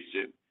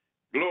sufficient.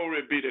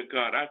 Glory be to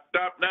God. I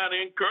stop now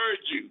to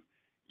encourage you.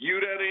 You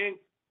that are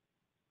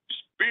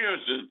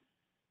experiencing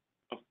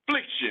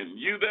affliction,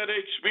 you that are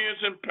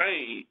experiencing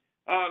pain,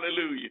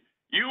 hallelujah.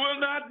 You will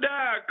not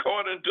die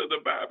according to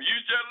the Bible. You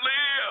shall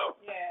live.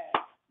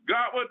 Yeah.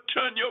 God will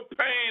turn your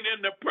pain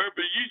into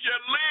purpose. You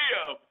shall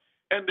live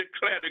and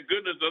declare the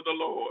goodness of the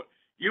Lord.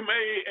 You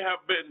may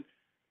have been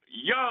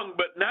young,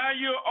 but now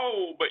you're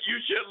old, but you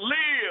shall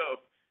live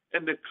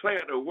and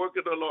declare the work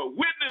of the Lord.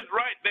 Witness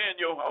right there in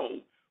your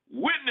home.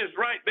 Witness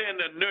right there in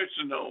the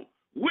nursing home.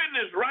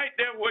 Witness right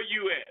there where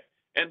you at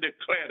and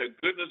declare the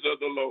goodness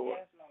of the Lord.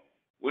 Yes, Lord.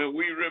 When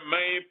we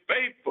remain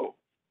faithful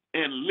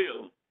and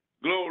live,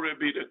 glory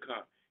be to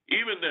God.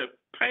 Even the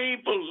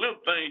painful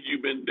little things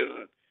you've been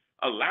doing,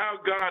 allow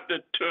God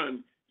to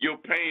turn your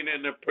pain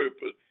into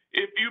purpose.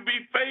 If you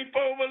be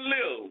faithful over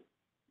little,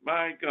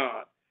 my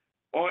God,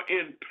 or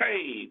in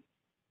pain,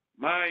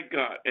 my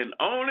God, and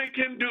only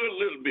can do a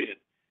little bit,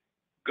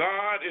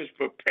 God is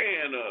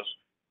preparing us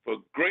for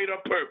greater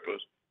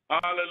purpose.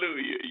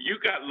 Hallelujah. You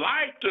got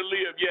life to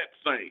live yet,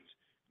 saints.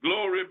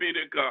 Glory be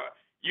to God.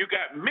 You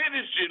got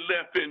ministry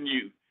left in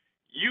you.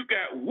 You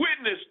got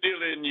witness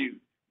still in you.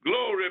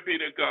 Glory be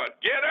to God.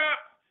 Get up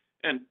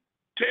and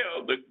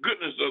tell the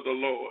goodness of the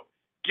Lord.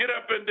 Get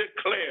up and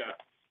declare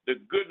the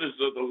goodness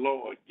of the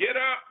Lord. Get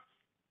up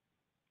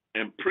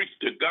and preach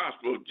the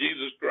gospel of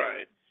Jesus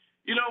Christ.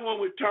 You know, when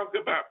we talk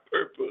about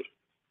purpose,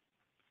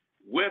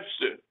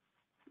 Webster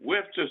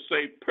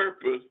say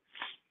purpose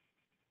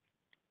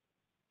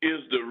is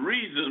the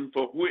reason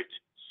for which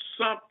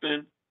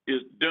something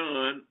is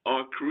done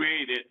or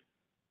created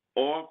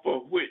or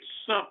for which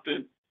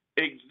something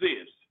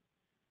exists.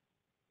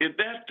 If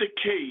that's the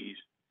case,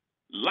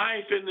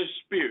 life in the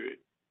spirit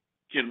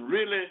can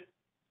really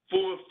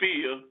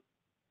fulfill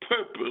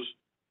purpose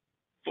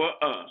for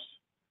us.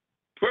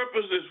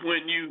 Purpose is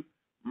when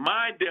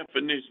my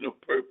definition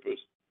of purpose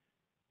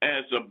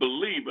as a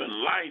believer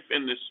in life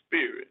in the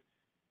spirit,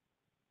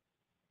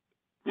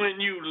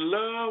 when you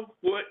love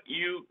what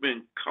you've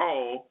been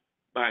called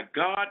by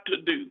God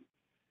to do.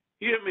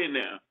 Hear me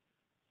now.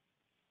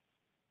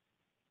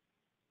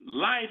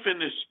 Life in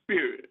the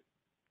spirit,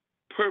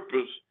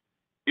 purpose,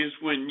 is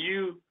when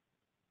you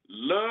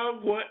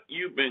love what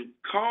you've been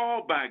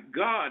called by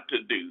God to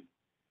do.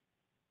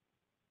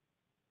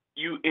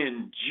 You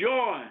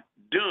enjoy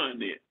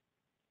doing it.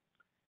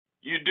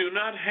 You do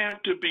not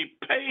have to be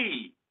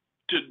paid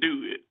to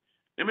do it.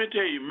 Let me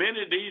tell you,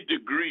 many of these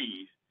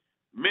degrees,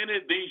 many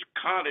of these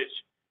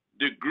college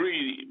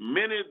degrees,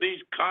 many of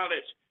these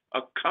college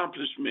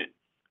accomplishments,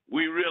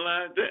 we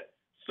realize that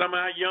some of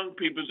our young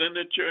people in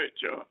the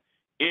church are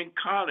in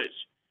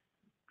college,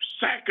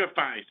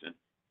 sacrificing,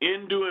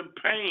 enduring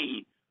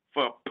pain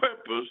for a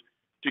purpose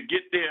to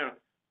get their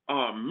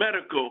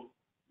medical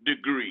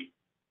degree,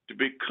 to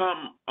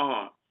become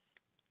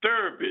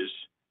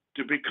therapists,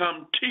 to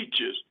become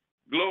teachers.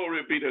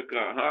 Glory be to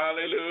God.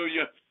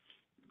 Hallelujah.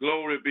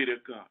 Glory be to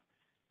God.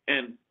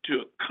 And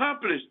to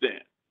accomplish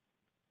that,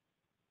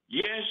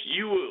 yes,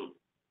 you will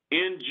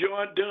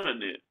enjoy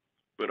doing it,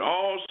 but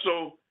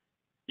also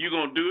you're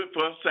going to do it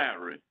for a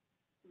salary.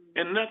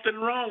 And nothing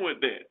wrong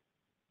with that.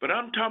 But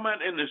I'm talking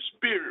about in the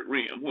spirit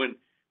realm, when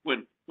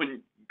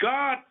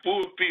God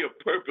fulfills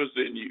purpose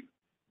in you,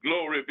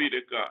 glory be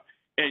to God,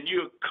 and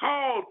you're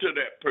called to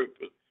that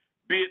purpose,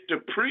 be it to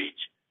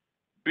preach,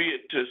 be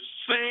it to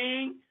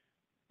sing,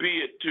 be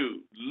it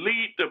to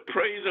lead the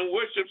praise and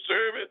worship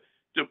service,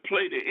 to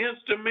play the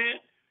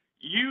instrument,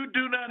 you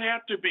do not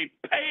have to be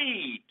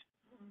paid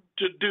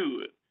to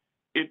do it.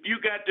 If you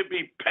got to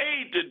be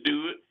paid to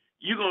do it,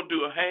 you're going to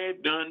do a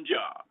half-done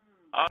job.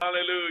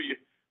 Hallelujah.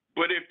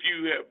 But if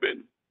you have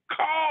been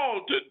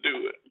called to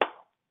do it,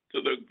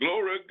 to the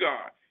glory of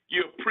God,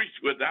 you'll preach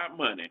without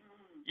money.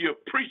 You'll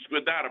preach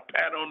without a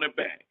pat on the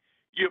back.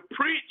 You'll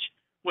preach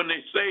when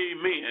they say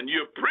amen.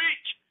 You'll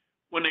preach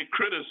when they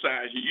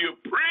criticize you.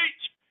 You'll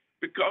preach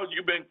because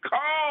you've been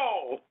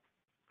called,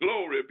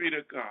 glory be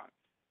to God,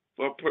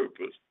 for a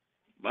purpose.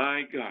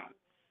 My God,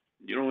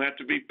 you don't have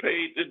to be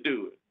paid to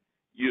do it.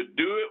 You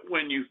do it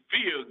when you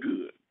feel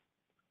good.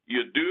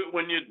 You do it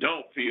when you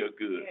don't feel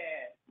good.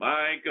 Yeah.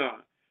 My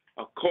God.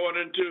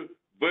 According to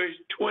verse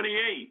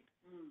 28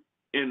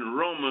 in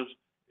Romans,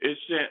 it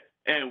said,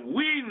 and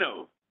we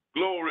know,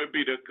 glory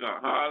be to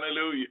God,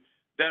 hallelujah,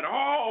 that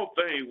all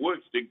things work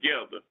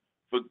together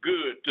for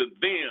good to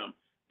them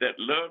that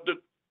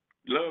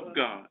love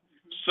God.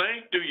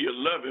 Saint, do you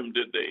love him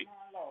today?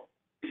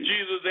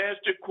 Jesus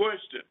asked a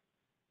question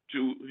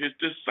to his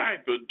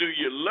disciples, do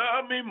you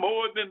love me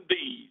more than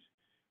these?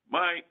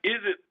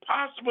 Is it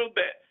possible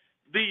that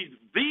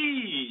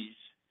these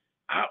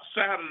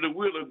outside of the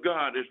will of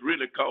God is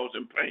really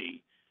causing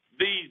pain?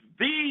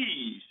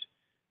 These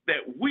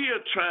that we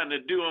are trying to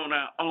do on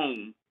our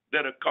own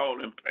that are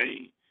causing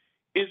pain?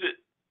 Is it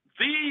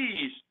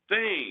these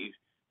things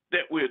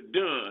that we're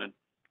doing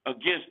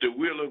against the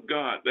will of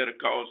God that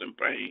are causing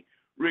pain?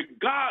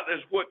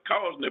 Regardless what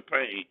causing the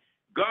pain,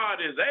 God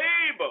is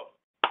able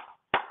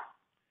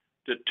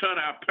to turn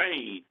our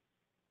pain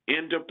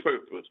into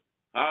purpose.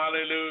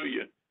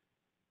 Hallelujah.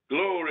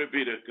 Glory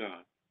be to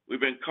God. We've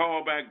been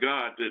called by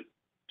God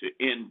to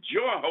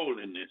enjoy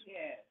holiness.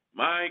 Yes.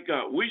 My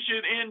God, we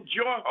should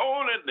enjoy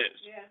holiness.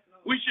 Yes,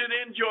 Lord. We should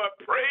enjoy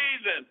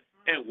praising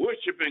and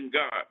worshiping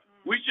God.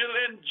 We should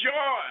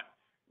enjoy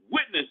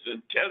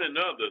witnessing, telling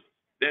others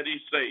that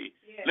He's saved.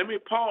 Yes. Let me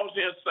pause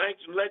here,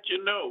 saints, and let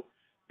you know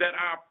that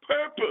our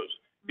purpose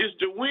is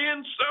to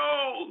win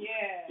souls.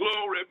 Yes.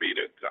 Glory be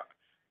to God.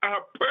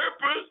 Our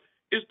purpose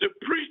is to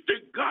preach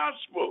the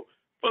gospel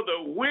for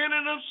the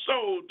winning of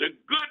souls, the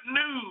good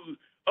news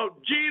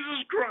of Jesus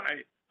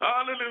Christ.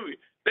 Hallelujah.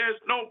 There's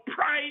no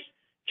price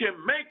can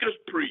make us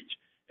preach,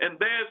 and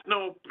there's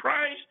no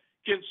price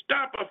can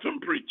stop us from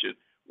preaching.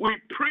 We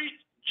preach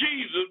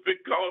Jesus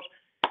because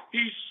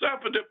He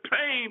suffered the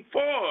pain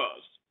for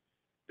us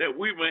that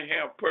we may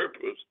have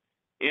purpose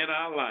in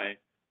our life.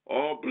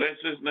 Oh, bless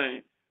His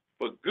name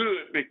for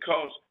good,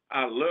 because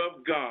I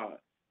love God,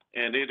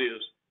 and it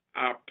is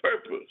our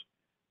purpose.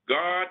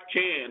 God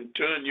can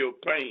turn your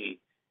pain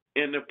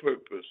into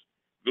purpose.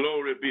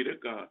 Glory be to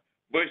God.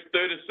 Verse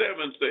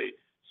 37 say,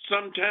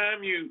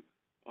 sometime you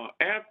are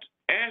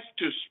asked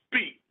to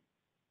speak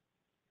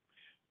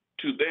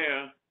to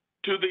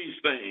these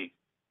things.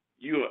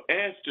 You are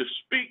asked to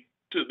speak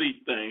to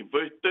these things.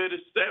 Verse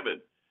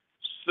 37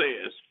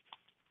 says,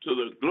 to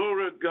the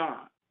glory of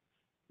God,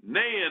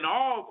 nay, in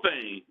all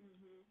things,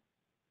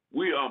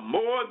 we are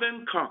more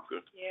than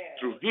conquerors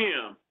through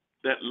Him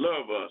that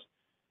love us.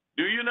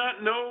 Do you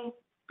not know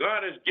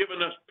God has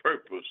given us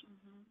purpose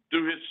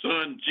through His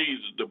Son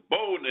Jesus, the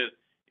boldness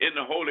in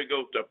the Holy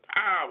Ghost, the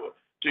power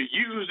to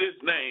use His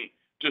name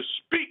to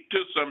speak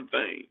to some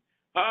things.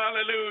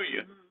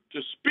 Hallelujah. To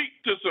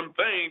speak to some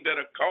things that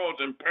are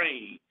causing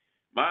pain.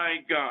 My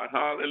God,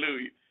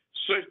 hallelujah.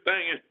 Such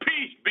thing as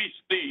peace be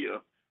still.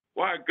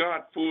 Why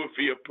God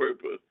fulfill your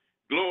purpose?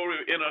 Glory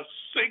in a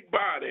sick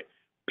body.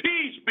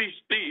 Peace be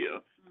still.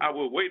 I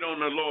will wait on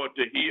the Lord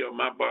to heal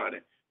my body,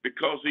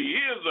 because He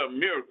is a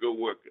miracle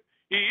worker.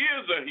 He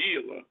is a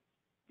healer.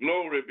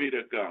 Glory be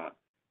to God.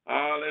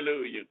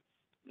 Hallelujah.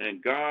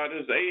 And God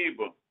is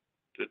able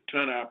to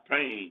turn our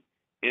pain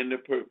into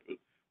purpose.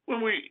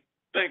 When we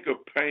think of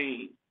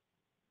pain,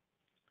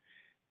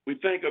 we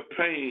think of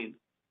pain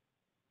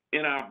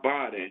in our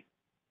body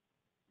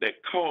that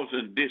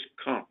causing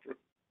discomfort,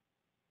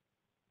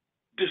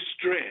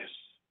 distress,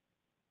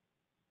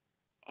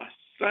 a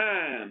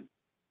sign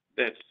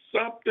that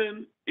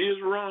something is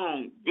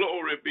wrong.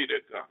 Glory be to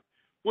God.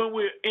 When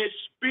we're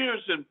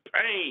experiencing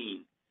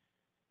pain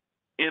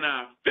in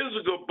our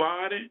physical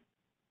body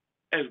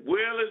as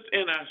well as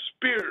in our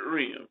spirit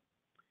realm,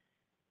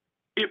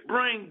 it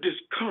brings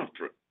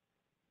discomfort,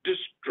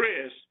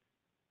 distress,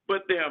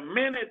 but there are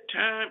many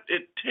times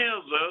it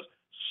tells us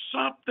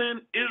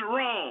something is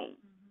wrong.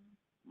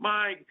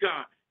 My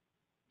God,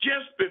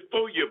 just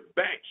before you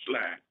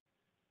backslide,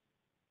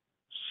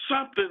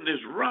 something is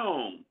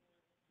wrong.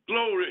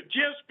 Glory,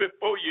 just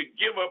before you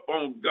give up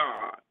on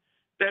God,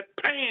 that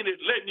pain is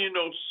letting you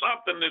know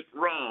something is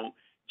wrong.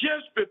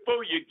 Just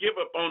before you give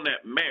up on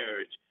that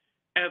marriage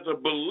as a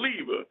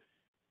believer,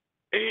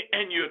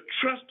 and you're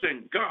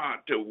trusting God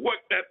to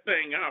work that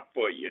thing out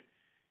for you,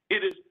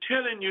 it is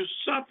telling you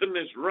something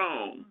is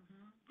wrong.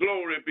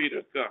 Glory be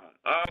to God.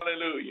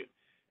 Hallelujah.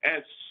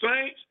 As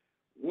saints,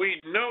 we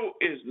know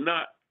it's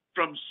not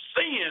from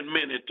sin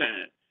many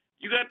times.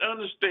 You got to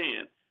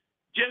understand,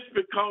 just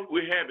because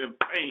we're having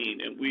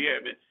pain and we're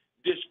having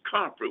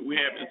discomfort,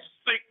 we're having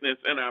sickness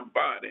in our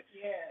body,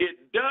 it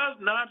does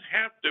not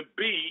have to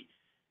be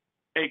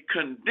a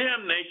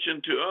condemnation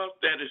to us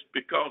that is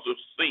because of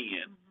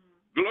sin.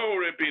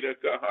 Glory be to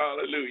God.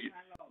 Hallelujah.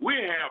 We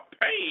have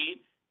pain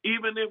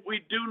even if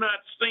we do not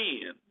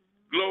sin.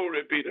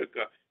 Glory be to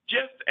God.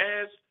 Just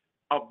as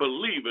a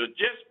believer,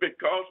 just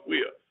because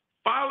we are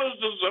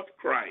followers of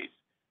Christ,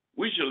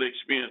 we shall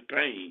experience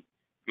pain.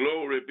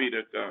 Glory be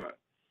to God.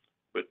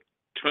 But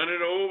turn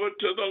it over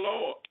to the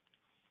Lord,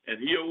 and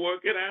He'll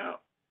work it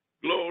out.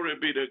 Glory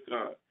be to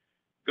God.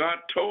 God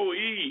told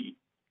Eve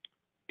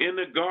in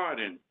the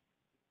garden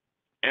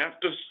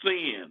after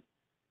sin,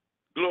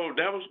 glory,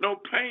 there was no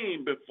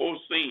pain before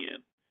sin.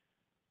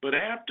 But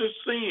after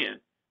sin,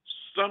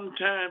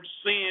 sometimes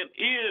sin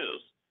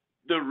is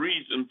the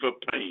reason for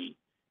pain.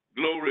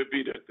 Glory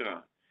be to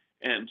God.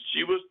 And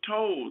she was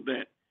told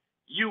that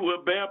you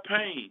will bear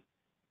pain.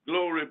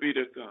 Glory be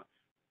to God.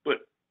 But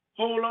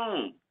hold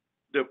on.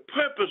 The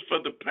purpose for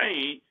the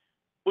pain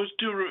was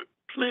to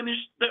replenish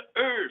the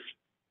earth.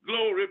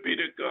 Glory be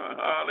to God.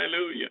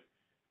 Hallelujah.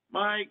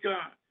 My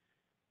God.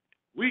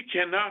 We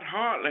cannot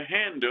hardly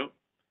handle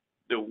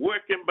the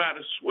working by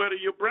the sweat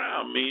of your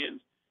brow, men.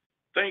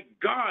 Thank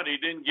God He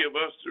didn't give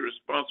us the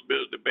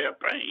responsibility to bear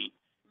pain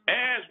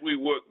as we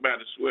work by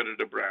the sweat of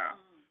the brow.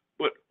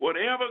 But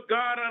whatever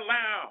God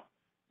allows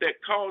that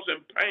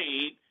causes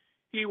pain,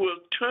 he will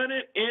turn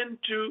it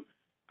into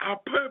our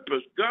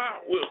purpose.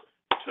 God will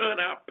turn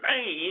our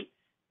pain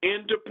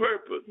into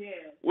purpose.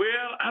 Yes.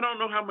 Well, I don't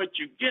know how much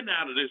you're getting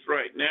out of this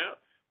right now,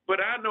 but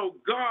I know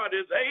God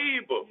is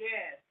able.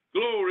 Yes.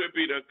 Glory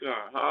be to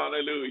God.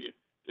 Hallelujah.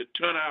 To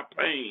turn our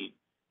pain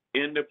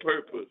into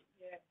purpose.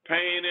 Yes.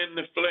 Pain in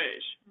the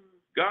flesh.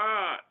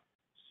 God's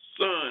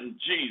Son,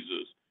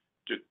 Jesus,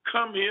 to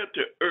come here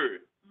to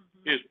earth,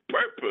 his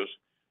purpose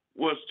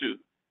was to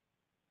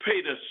pay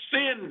the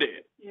sin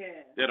debt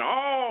Yes. that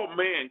all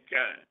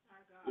mankind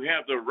will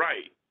have the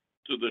right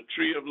to the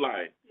tree of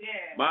life.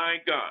 Yes.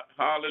 My God,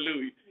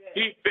 hallelujah. Yes.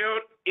 He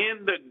felt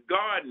in the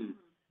garden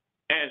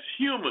as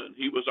human.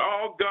 He was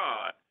all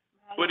God,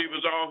 but he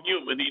was all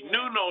human. He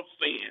knew no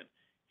sin.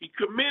 He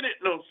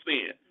committed no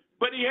sin,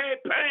 but he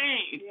had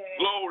pain. Yes.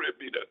 Glory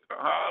be to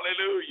God.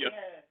 Hallelujah.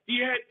 Yes. He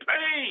had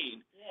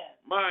pain. Yes.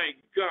 My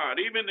God,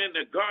 even in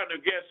the Garden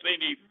of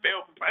Gethsemane, he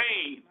felt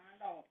pain.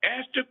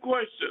 Ask the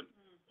question,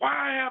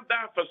 why have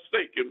thou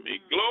forsaken me?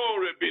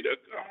 Glory be to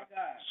God.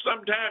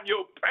 Sometimes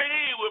your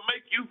pain will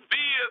make you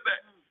feel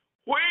that,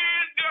 where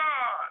is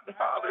God?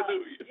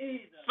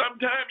 Hallelujah.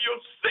 Sometimes your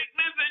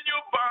sickness in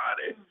your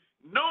body,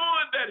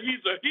 knowing that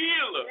he's a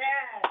healer,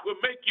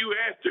 will make you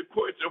ask the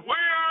question,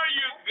 where are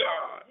you,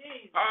 God?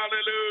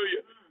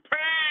 Hallelujah.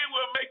 Pain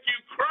will make you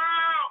cry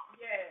out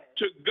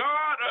to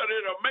God, or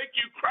it'll make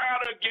you cry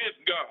out against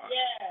God.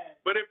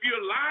 But if you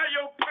allow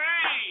your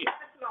pain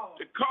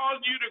to cause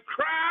you to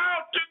cry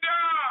out to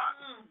God,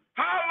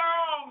 how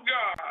long,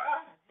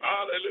 God?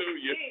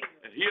 Hallelujah.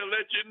 And he'll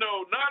let you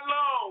know, not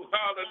long.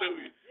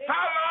 Hallelujah.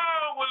 How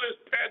long will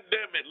this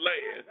pandemic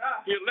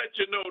last? He'll let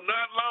you know,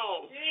 not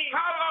long.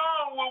 How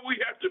long will we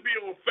have to be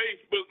on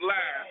Facebook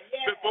Live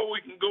before we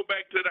can go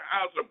back to the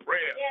house of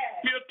prayer?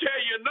 He'll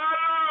tell you, not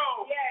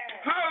long.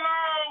 How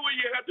long will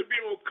you have to be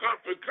on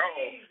conference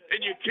call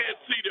and you can't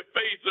see the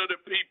face of the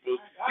people?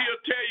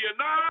 He'll tell you,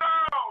 not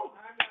long.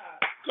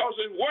 Because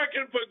it's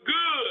working for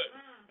good.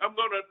 I'm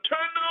going to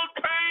turn those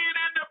pain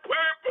into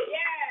purpose.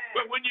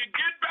 But when you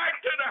get back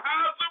to the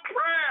house of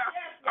prayer,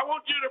 I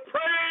want you to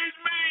praise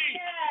me.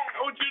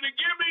 I want you to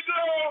give me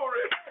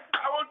glory.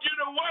 I want you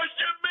to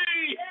worship me.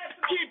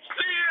 Keep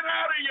sin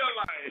out of your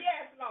life.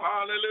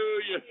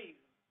 Hallelujah.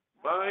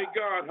 My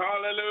God,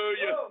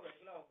 hallelujah.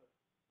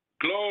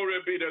 Glory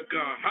be to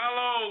God. How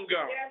long,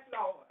 God?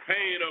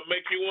 Pain will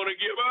make you want to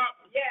give up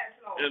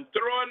and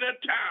throw in the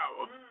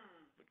towel.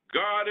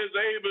 God is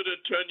able to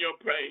turn your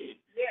pain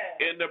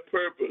into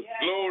purpose.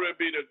 Glory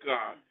be to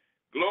God.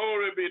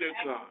 Glory be to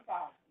God.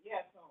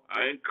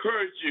 I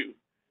encourage you,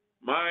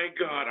 my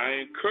God, I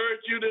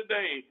encourage you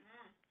today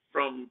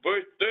from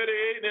verse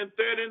 38 and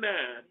 39.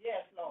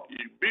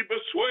 You be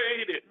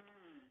persuaded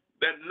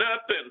that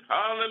nothing,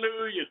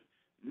 hallelujah,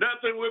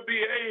 nothing will be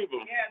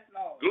able.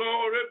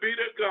 Glory be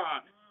to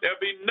God.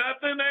 There'll be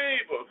nothing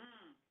able,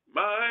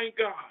 my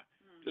God,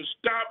 to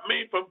stop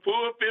me from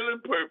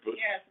fulfilling purpose.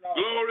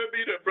 Glory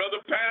be to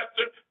brother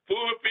pastor,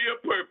 fulfill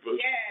purpose.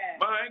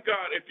 My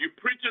God, if you're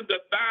preaching to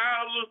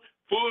thousands,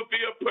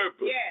 fulfill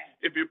purpose.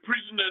 If you're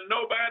preaching to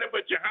nobody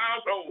but your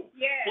household,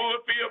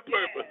 fulfill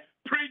purpose.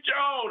 Preach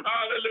on,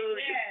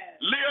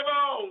 hallelujah. Live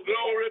on,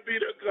 glory be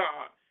to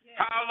God.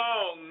 How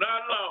long?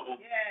 Not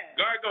long.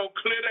 God gonna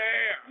clear the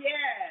air.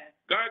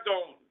 God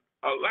gonna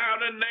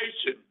allow the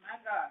nation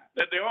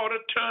that they ought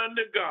to turn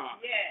to God.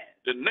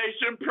 The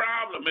nation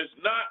problem is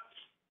not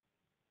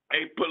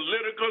a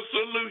political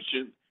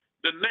solution.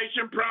 The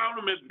nation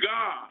problem is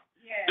God.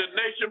 The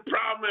nation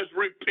problem is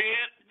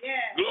repent.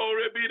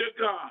 Glory be to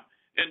God.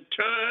 And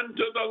turn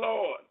to the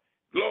Lord.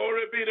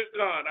 Glory be to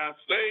God. I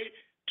say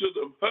to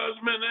the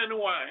husband and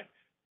wife,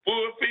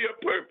 fulfill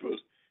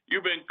purpose.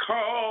 You've been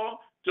called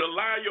to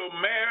allow your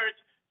marriage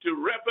to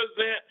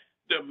represent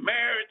the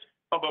marriage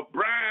of a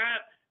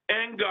bride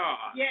and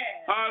God.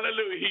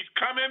 Hallelujah. He's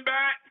coming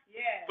back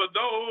for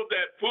those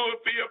that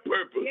fulfill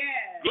purpose.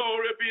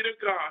 Glory be to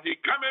God. He's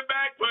coming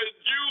back for his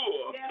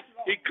jewel.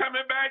 He's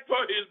coming back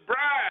for his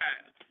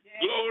bride.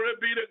 Glory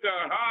be to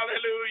God.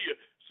 Hallelujah.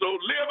 So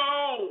live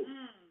on.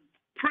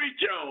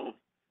 Preach on.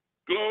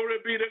 Glory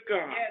be to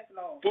God.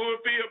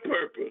 Fulfill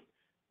purpose.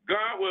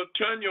 God will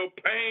turn your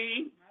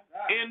pain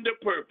into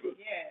purpose.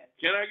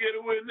 Can I get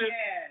a witness?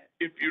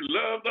 If you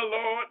love the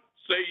Lord,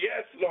 say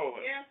yes,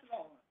 Lord.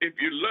 If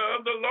you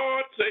love the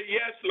Lord, say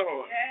yes,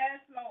 Lord.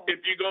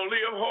 If you're going to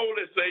live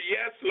holy, say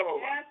yes,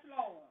 Lord.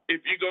 If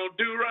you're going to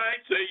do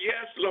right, say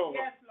yes, Lord.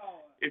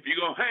 If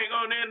you're going to hang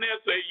on in there,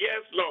 say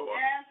yes, Lord.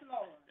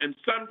 And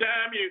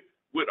sometimes you,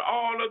 with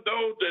all of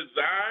those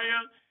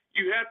desires,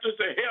 you have to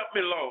say, help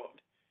me, Lord.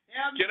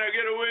 Can I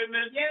get a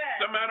witness?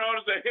 Somebody ought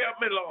to say, help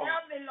me, Lord.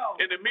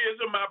 In the midst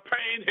of my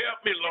pain,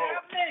 help me,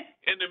 Lord.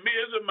 In the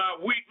midst of my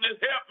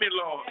weakness, help me,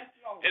 Lord.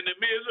 In the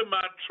midst of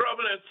my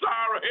trouble and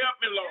sorrow, help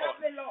me, Lord.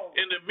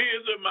 In the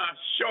midst of my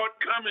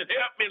shortcoming,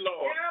 help me,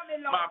 Lord.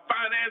 My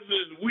finances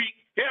is weak,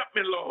 help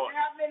me, Lord.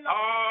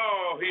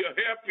 Oh, he'll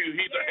help you.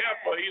 He's a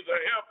helper. He's a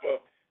helper.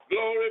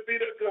 Glory be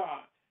to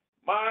God.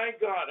 My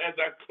God, as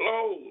I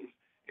close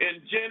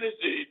in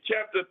Genesis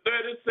chapter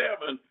 37,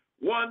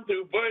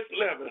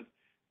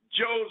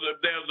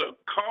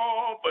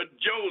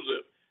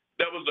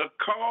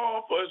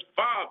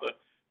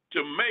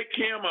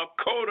 a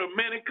coat of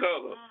many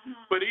colors,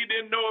 but he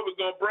didn't know it was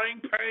going to bring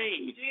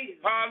pain. Jesus.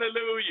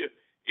 Hallelujah.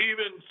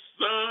 Even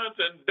sons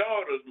and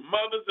daughters,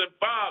 mothers and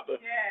fathers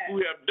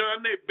who have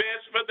done their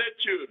best for their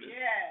children,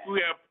 who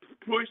have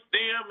pushed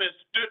them and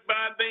stood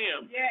by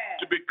them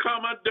to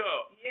become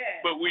adults.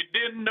 But we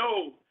didn't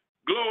know,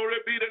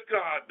 glory be to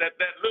God, that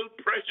that little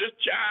precious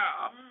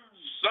child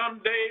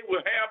someday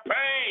will have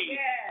pain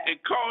and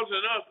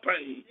causing us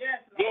pain.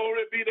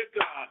 Glory be to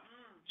God.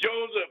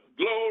 Joseph,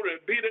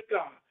 glory be to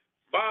God.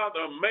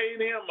 Father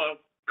made him a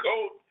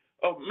coat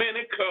of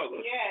many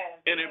colors,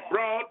 and it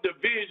brought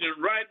division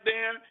right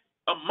there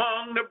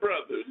among the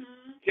brothers.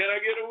 Can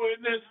I get a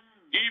witness?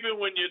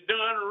 Even when you're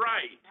done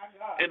right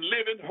and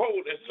living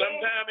holy,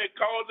 sometimes it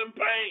causes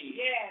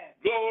pain.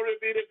 Glory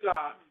be to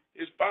God.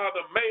 His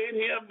father made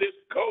him this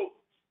coat,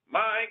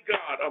 my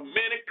God, of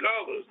many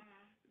colors.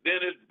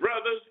 Then his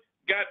brothers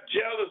got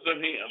jealous of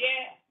him.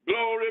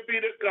 Glory be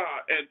to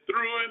God, and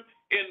threw him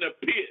in the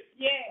pit.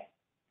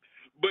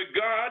 But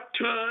God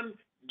turned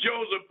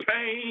Joseph's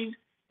pain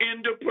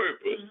into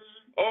purpose.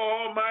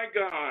 Oh, my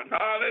God.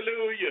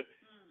 Hallelujah.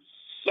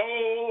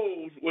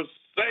 Souls were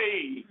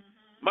saved,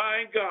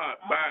 my God,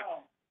 by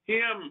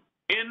him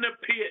in the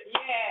pit.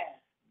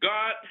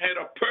 God had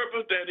a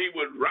purpose that he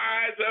would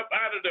rise up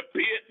out of the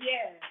pit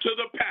to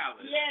the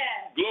palace.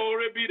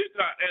 Glory be to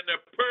God. And the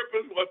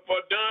purpose was for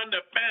done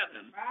the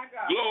famine.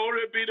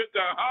 Glory be to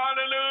God.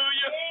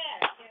 Hallelujah.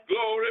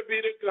 Glory be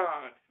to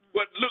God.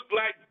 What looked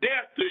like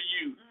death to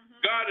you,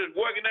 God is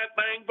working that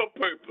thing for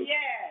purpose.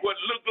 What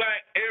looked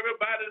like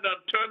everybody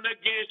done turned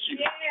against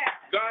you,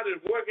 God is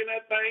working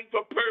that thing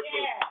for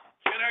purpose.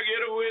 Can I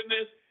get a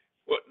witness?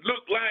 What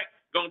looked like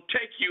going to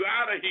take you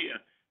out of here,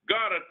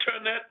 God will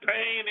turn that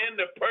pain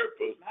into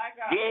purpose.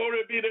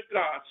 Glory be to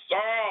God.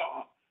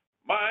 Saul,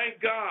 my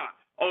God,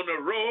 on the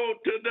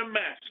road to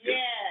Damascus,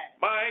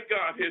 my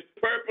God, his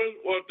purpose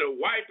was to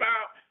wipe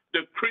out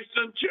the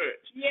Christian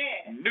church.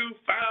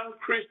 Newfound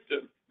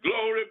Christian,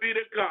 glory be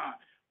to God,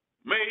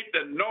 made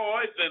the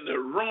noise and the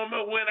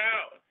rumor went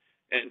out,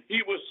 and he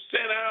was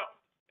sent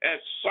out as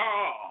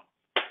Saul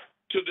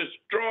to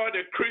destroy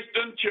the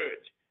Christian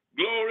church.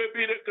 Glory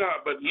be to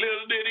God. But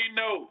little did he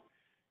know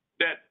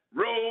that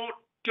road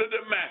to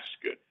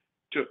Damascus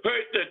to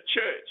hurt the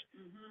church,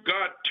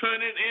 God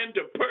turned it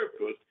into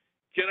purpose.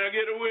 Can I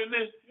get a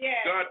witness?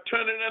 God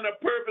turned it into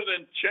purpose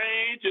and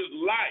changed his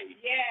life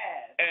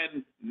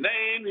and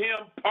named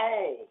him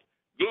Paul.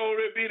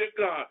 Glory be to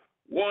God.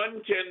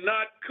 One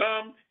cannot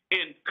come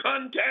in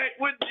contact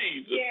with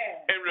Jesus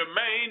and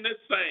remain the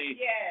same.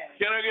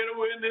 Can I get a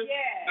witness?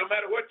 No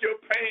matter what your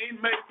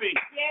pain may be,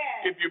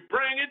 if you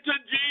bring it to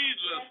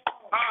Jesus,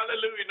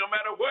 hallelujah, no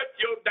matter what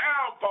your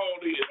downfall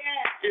is,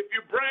 if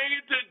you bring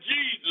it to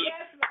Jesus,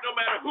 no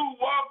matter who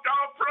walked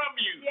off from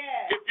you,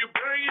 if you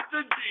bring it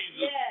to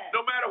Jesus,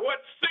 no matter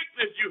what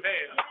sickness you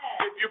have,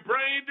 if you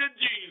bring it to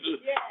Jesus,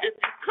 if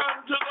you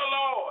come to the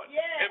Lord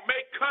and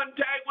make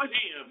contact with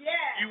him,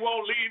 you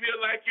won't leave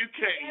here like you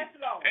came.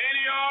 Ain't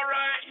he all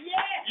right?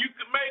 You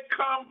may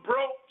come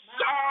broke,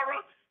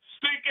 sorrow,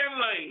 sick and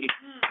lame,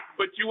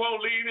 but you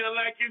won't leave here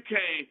like you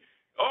came.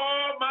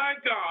 Oh, my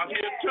God,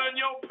 he'll turn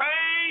your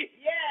pain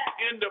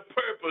into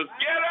purpose.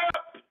 Get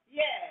up.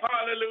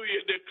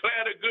 Hallelujah.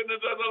 Declare the goodness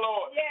of the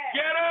Lord.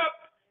 Get up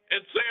and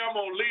say, I'm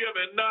going to live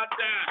and not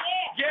die.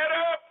 Get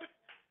up,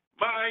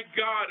 my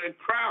God, and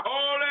cry,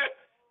 holy.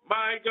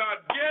 My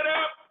God, get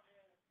up.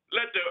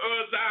 Let the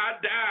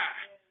Uzziah die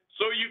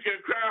so you can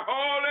cry,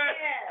 holy.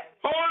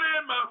 Holy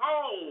in my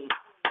home.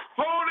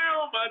 Holy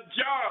on my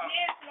job.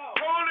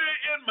 Holy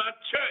in my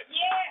church.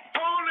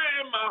 Holy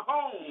in my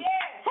home.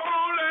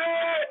 Holy.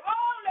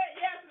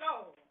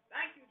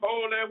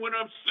 Holy when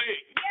I'm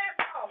sick.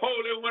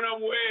 Holy when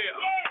I'm well.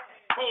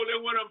 Holy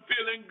when I'm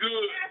feeling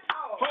good.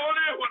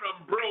 Holy when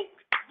I'm broke.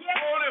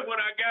 Holy when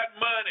I got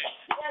money.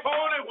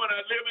 Holy when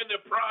I live in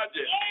the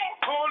project.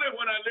 Holy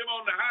when I live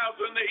on the house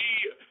on the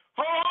hill.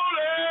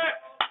 Holy.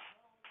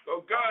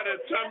 So God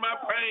has turned my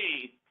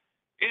pain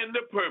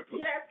into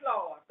purpose.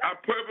 Our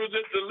purpose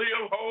is to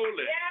live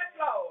holy.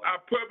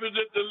 Our purpose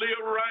is to live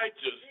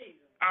righteous.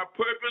 Our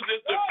purpose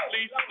is to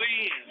flee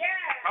sin.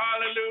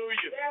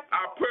 Hallelujah.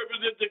 Our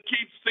purpose is to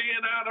keep sin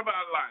out of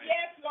our life.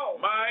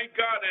 My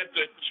God, as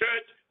a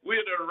church,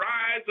 we're to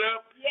rise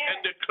up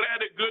and declare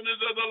the goodness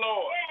of the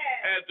Lord.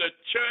 As a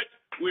church,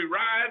 we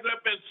rise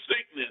up in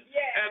sickness.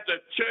 As a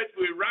church,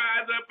 we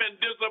rise up in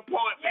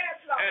disappointment.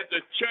 As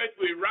a church,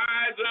 we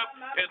rise up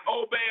and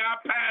obey our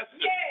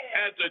pastors.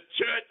 As a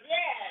church,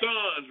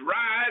 sons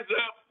rise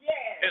up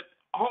and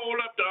hold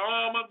up the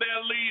arm of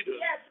their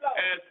leaders.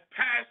 As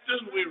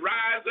pastors, we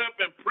rise up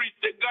and preach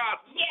the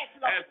gospel.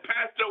 As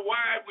pastor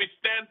wife, we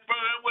stand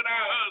firm with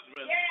our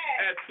husbands.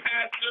 As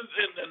pastors,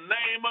 in the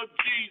name of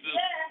Jesus,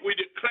 we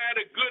declare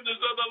the goodness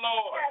of the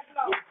Lord.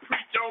 We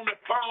preach on the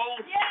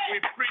phone.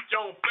 We preach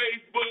on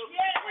Facebook.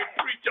 We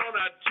preach on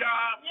our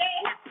job.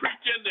 We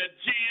preach in the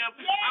gym.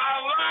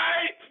 Our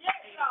life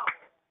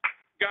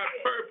got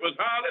purpose.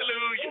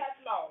 Hallelujah.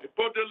 You're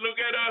supposed to look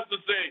at us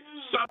and say,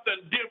 something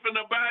different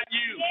about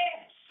you.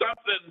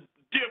 Something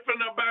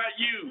different about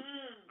you.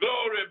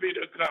 Glory be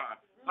to God.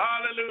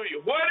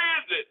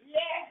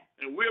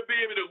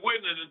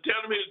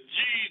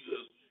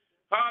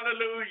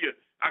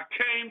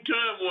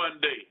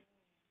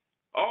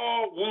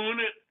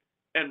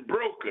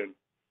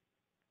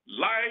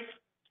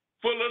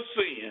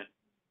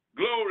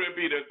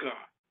 Glory be to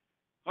God.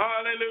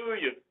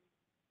 Hallelujah.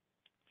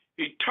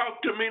 He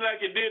talked to me like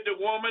he did the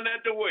woman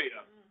at the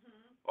well.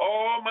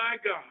 Oh, my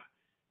God.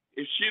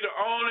 If she'd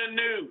only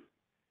knew,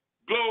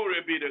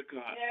 glory be to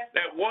God,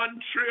 that one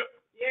trip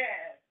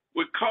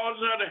would cause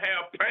her to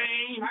have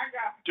pain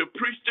to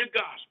preach the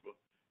gospel,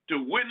 to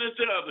witness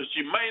to others.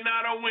 She may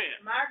not have went.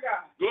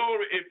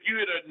 Glory, if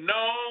you had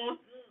known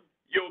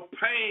your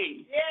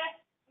pain,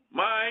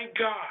 my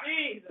God,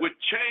 would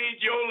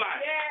change your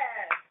life.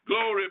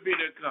 Glory be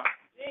to God.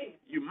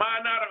 You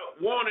might not have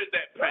wanted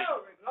that pain.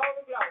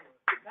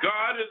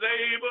 God is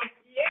able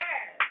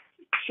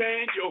to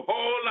change your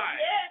whole life.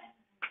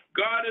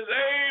 God is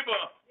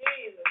able.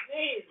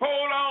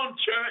 Hold on,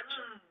 church.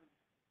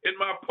 In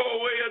my poor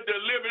way of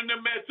delivering the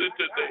message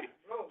today.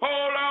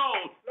 Hold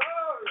on.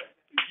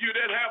 You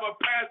that have a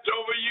pastor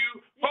over you,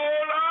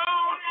 hold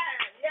on.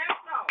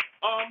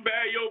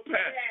 Bear your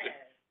pastor.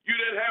 You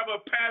that have a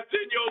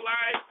pastor in your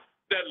life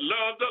that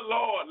loves the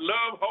Lord,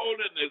 love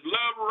holiness,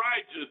 love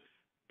righteousness,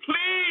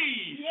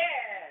 please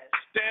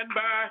stand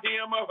by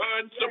him or her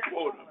and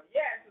support him.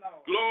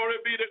 Glory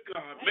be to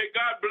God. May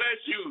God bless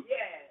you.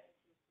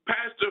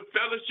 Pastor,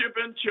 fellowship,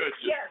 and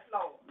churches.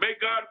 May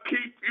God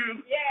keep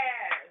you.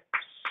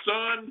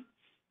 Son,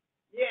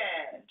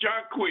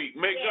 Jacques,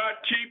 may God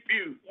keep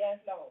you.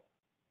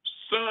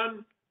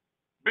 Son,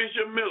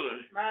 Bishop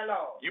Miller.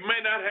 You may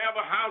not have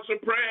a house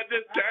of prayer at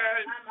this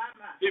time.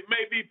 It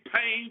may be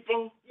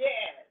painful.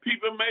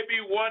 People may be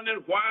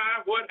wondering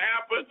why, what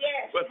happened.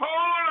 But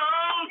hold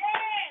on.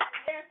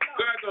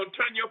 God's going to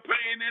turn your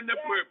pain into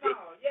purpose.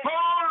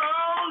 Hold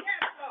on.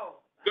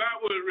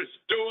 God will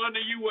restore unto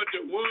you what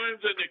the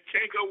worms and the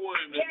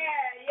cankerworms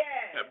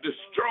have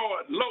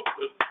destroyed.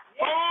 Locusts.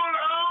 Hold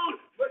on.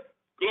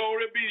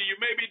 Glory be to you. You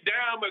may be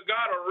down, but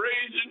God is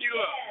raising you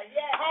up.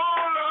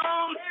 Hold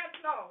on.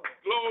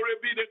 Glory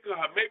be to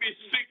God. Maybe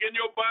sick in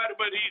your body,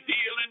 but he's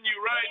healing you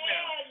right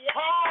now.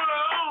 Hold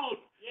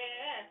on.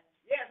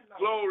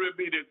 Glory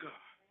be to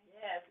God.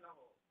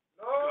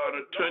 God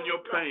will turn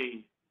your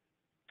pain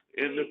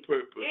into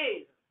purpose.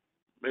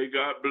 May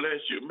God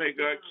bless you. May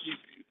God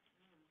keep you.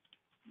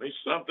 May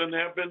something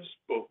have been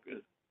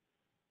spoken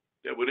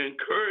that would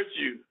encourage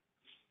you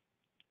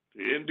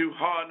to endure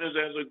hardness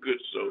as a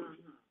good soldier.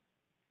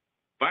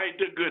 Fight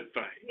the good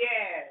fight.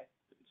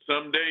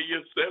 Someday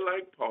you'll say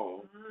like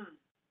Paul,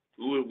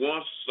 who was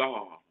once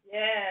Saul,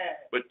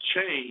 but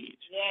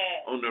changed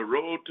on the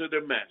road to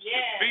Damascus,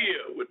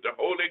 filled with the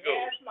Holy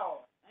Ghost.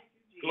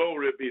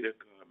 Glory be to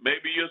God.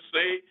 Maybe you'll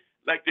say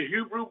like the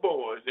Hebrew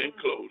boys in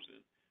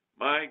closing,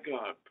 my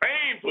God,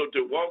 painful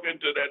to walk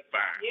into that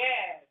fire.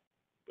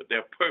 But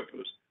their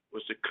purpose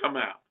was to come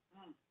out,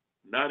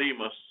 not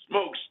even a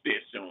smoke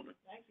stitch on it.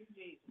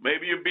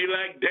 Maybe you'll be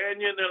like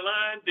Daniel in the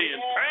lion den,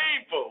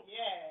 painful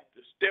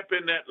to step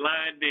in that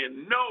lion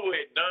den. No,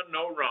 it done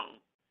no wrong.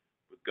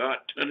 But God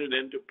turned it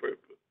into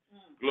purpose.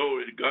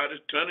 Glory to God is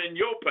turning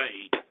your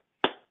pain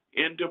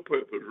into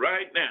purpose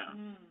right now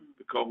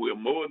because we're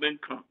more than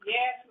conquerors.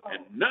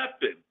 And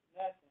nothing,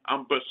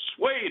 I'm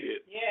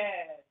persuaded.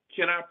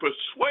 Can I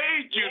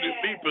persuade you to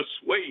be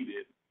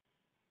persuaded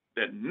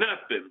that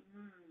nothing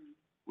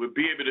will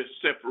be able to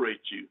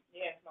separate you?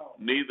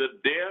 Neither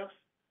death,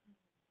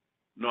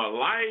 nor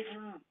life,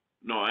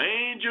 nor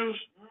angels,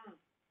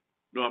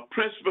 nor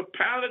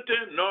principality,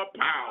 nor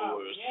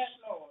powers,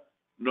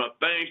 nor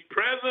things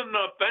present,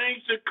 nor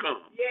things to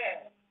come,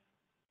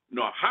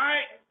 nor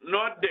height,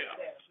 nor depth,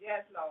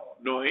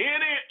 nor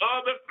any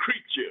other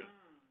creature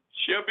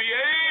shall be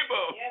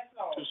able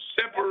to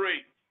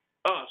separate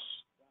us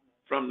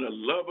from the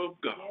love of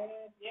God.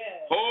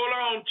 Hold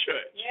on,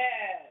 church.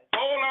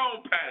 Hold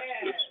on,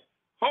 pastors.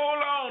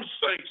 Hold on,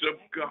 saints of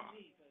God.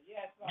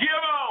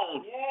 Give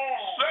on.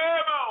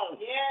 Serve on.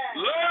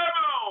 Love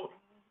on.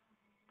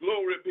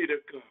 Glory be to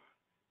God.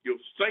 Your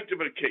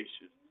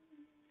sanctification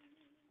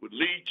would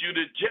lead you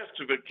to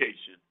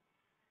justification.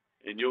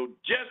 And your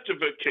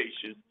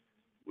justification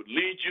would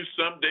lead you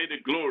someday to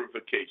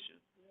glorification.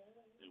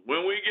 And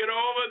when we get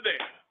over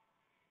there,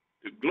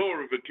 to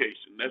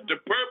glorification, that's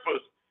the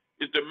purpose,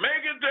 is to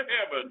make it to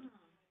heaven.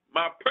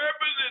 My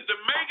purpose is to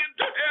make it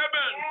to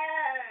heaven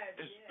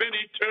and spend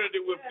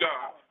eternity with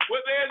God,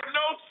 where there's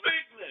no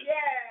sickness,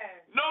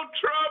 no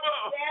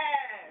trouble,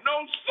 no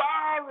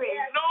sorrow,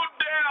 no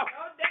death.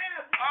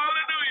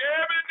 Hallelujah.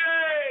 Every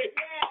day.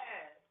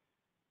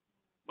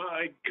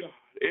 My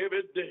God,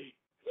 every day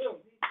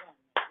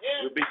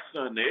will be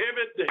Sunday.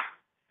 Every day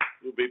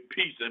will be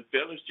peace and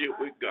fellowship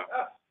with God.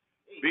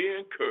 Be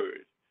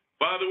encouraged.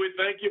 Father, we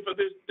thank you for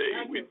this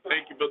day. We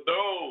thank you for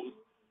those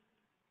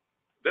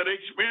that are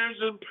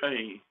experiencing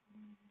pain.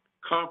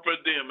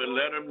 Comfort them and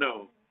let them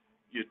know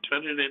you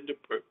turn it into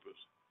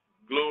purpose.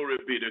 Glory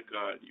be to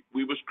God.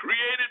 We was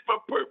created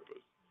for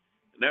purpose.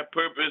 And that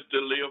purpose is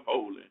to live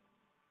holy.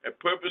 That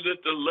purpose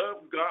is to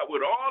love God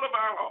with all of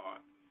our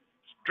heart.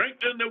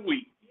 Strengthen the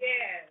weak.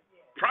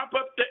 Prop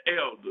up the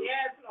elders.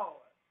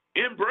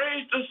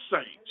 Embrace the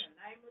saints.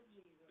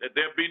 That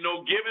there be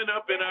no giving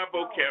up in our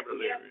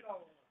vocabulary.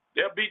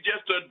 There'll be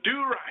just a do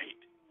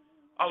right,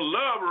 a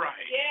love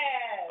right,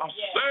 a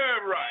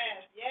serve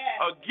right,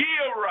 a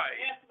give right.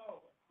 Yes,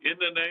 Lord. In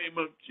the name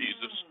of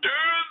Jesus. Stir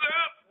us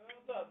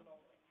up.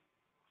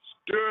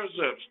 Stir us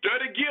up. Stir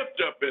the gift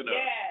up in us.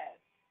 Yes.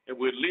 And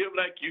we'll live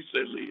like you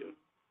said live.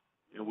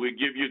 And we'll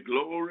give you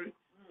glory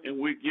and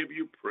we'll give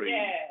you praise.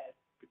 Yes.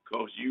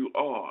 Because you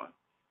are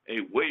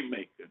a way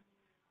maker.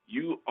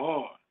 You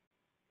are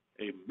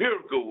a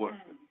miracle worker.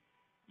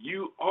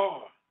 You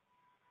are,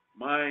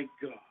 my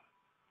God,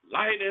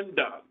 light and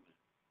darkness.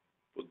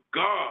 For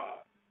God,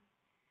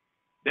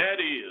 that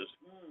is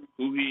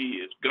who he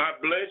is. God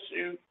bless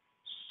you.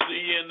 See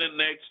you in the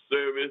next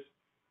service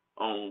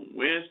on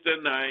Wednesday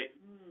night.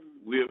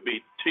 We'll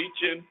be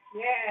teaching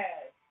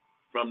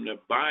from the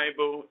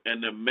Bible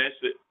and the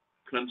message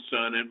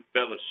concerning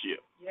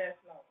fellowship. Yes,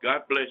 Lord.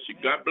 God bless you.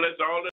 God bless all the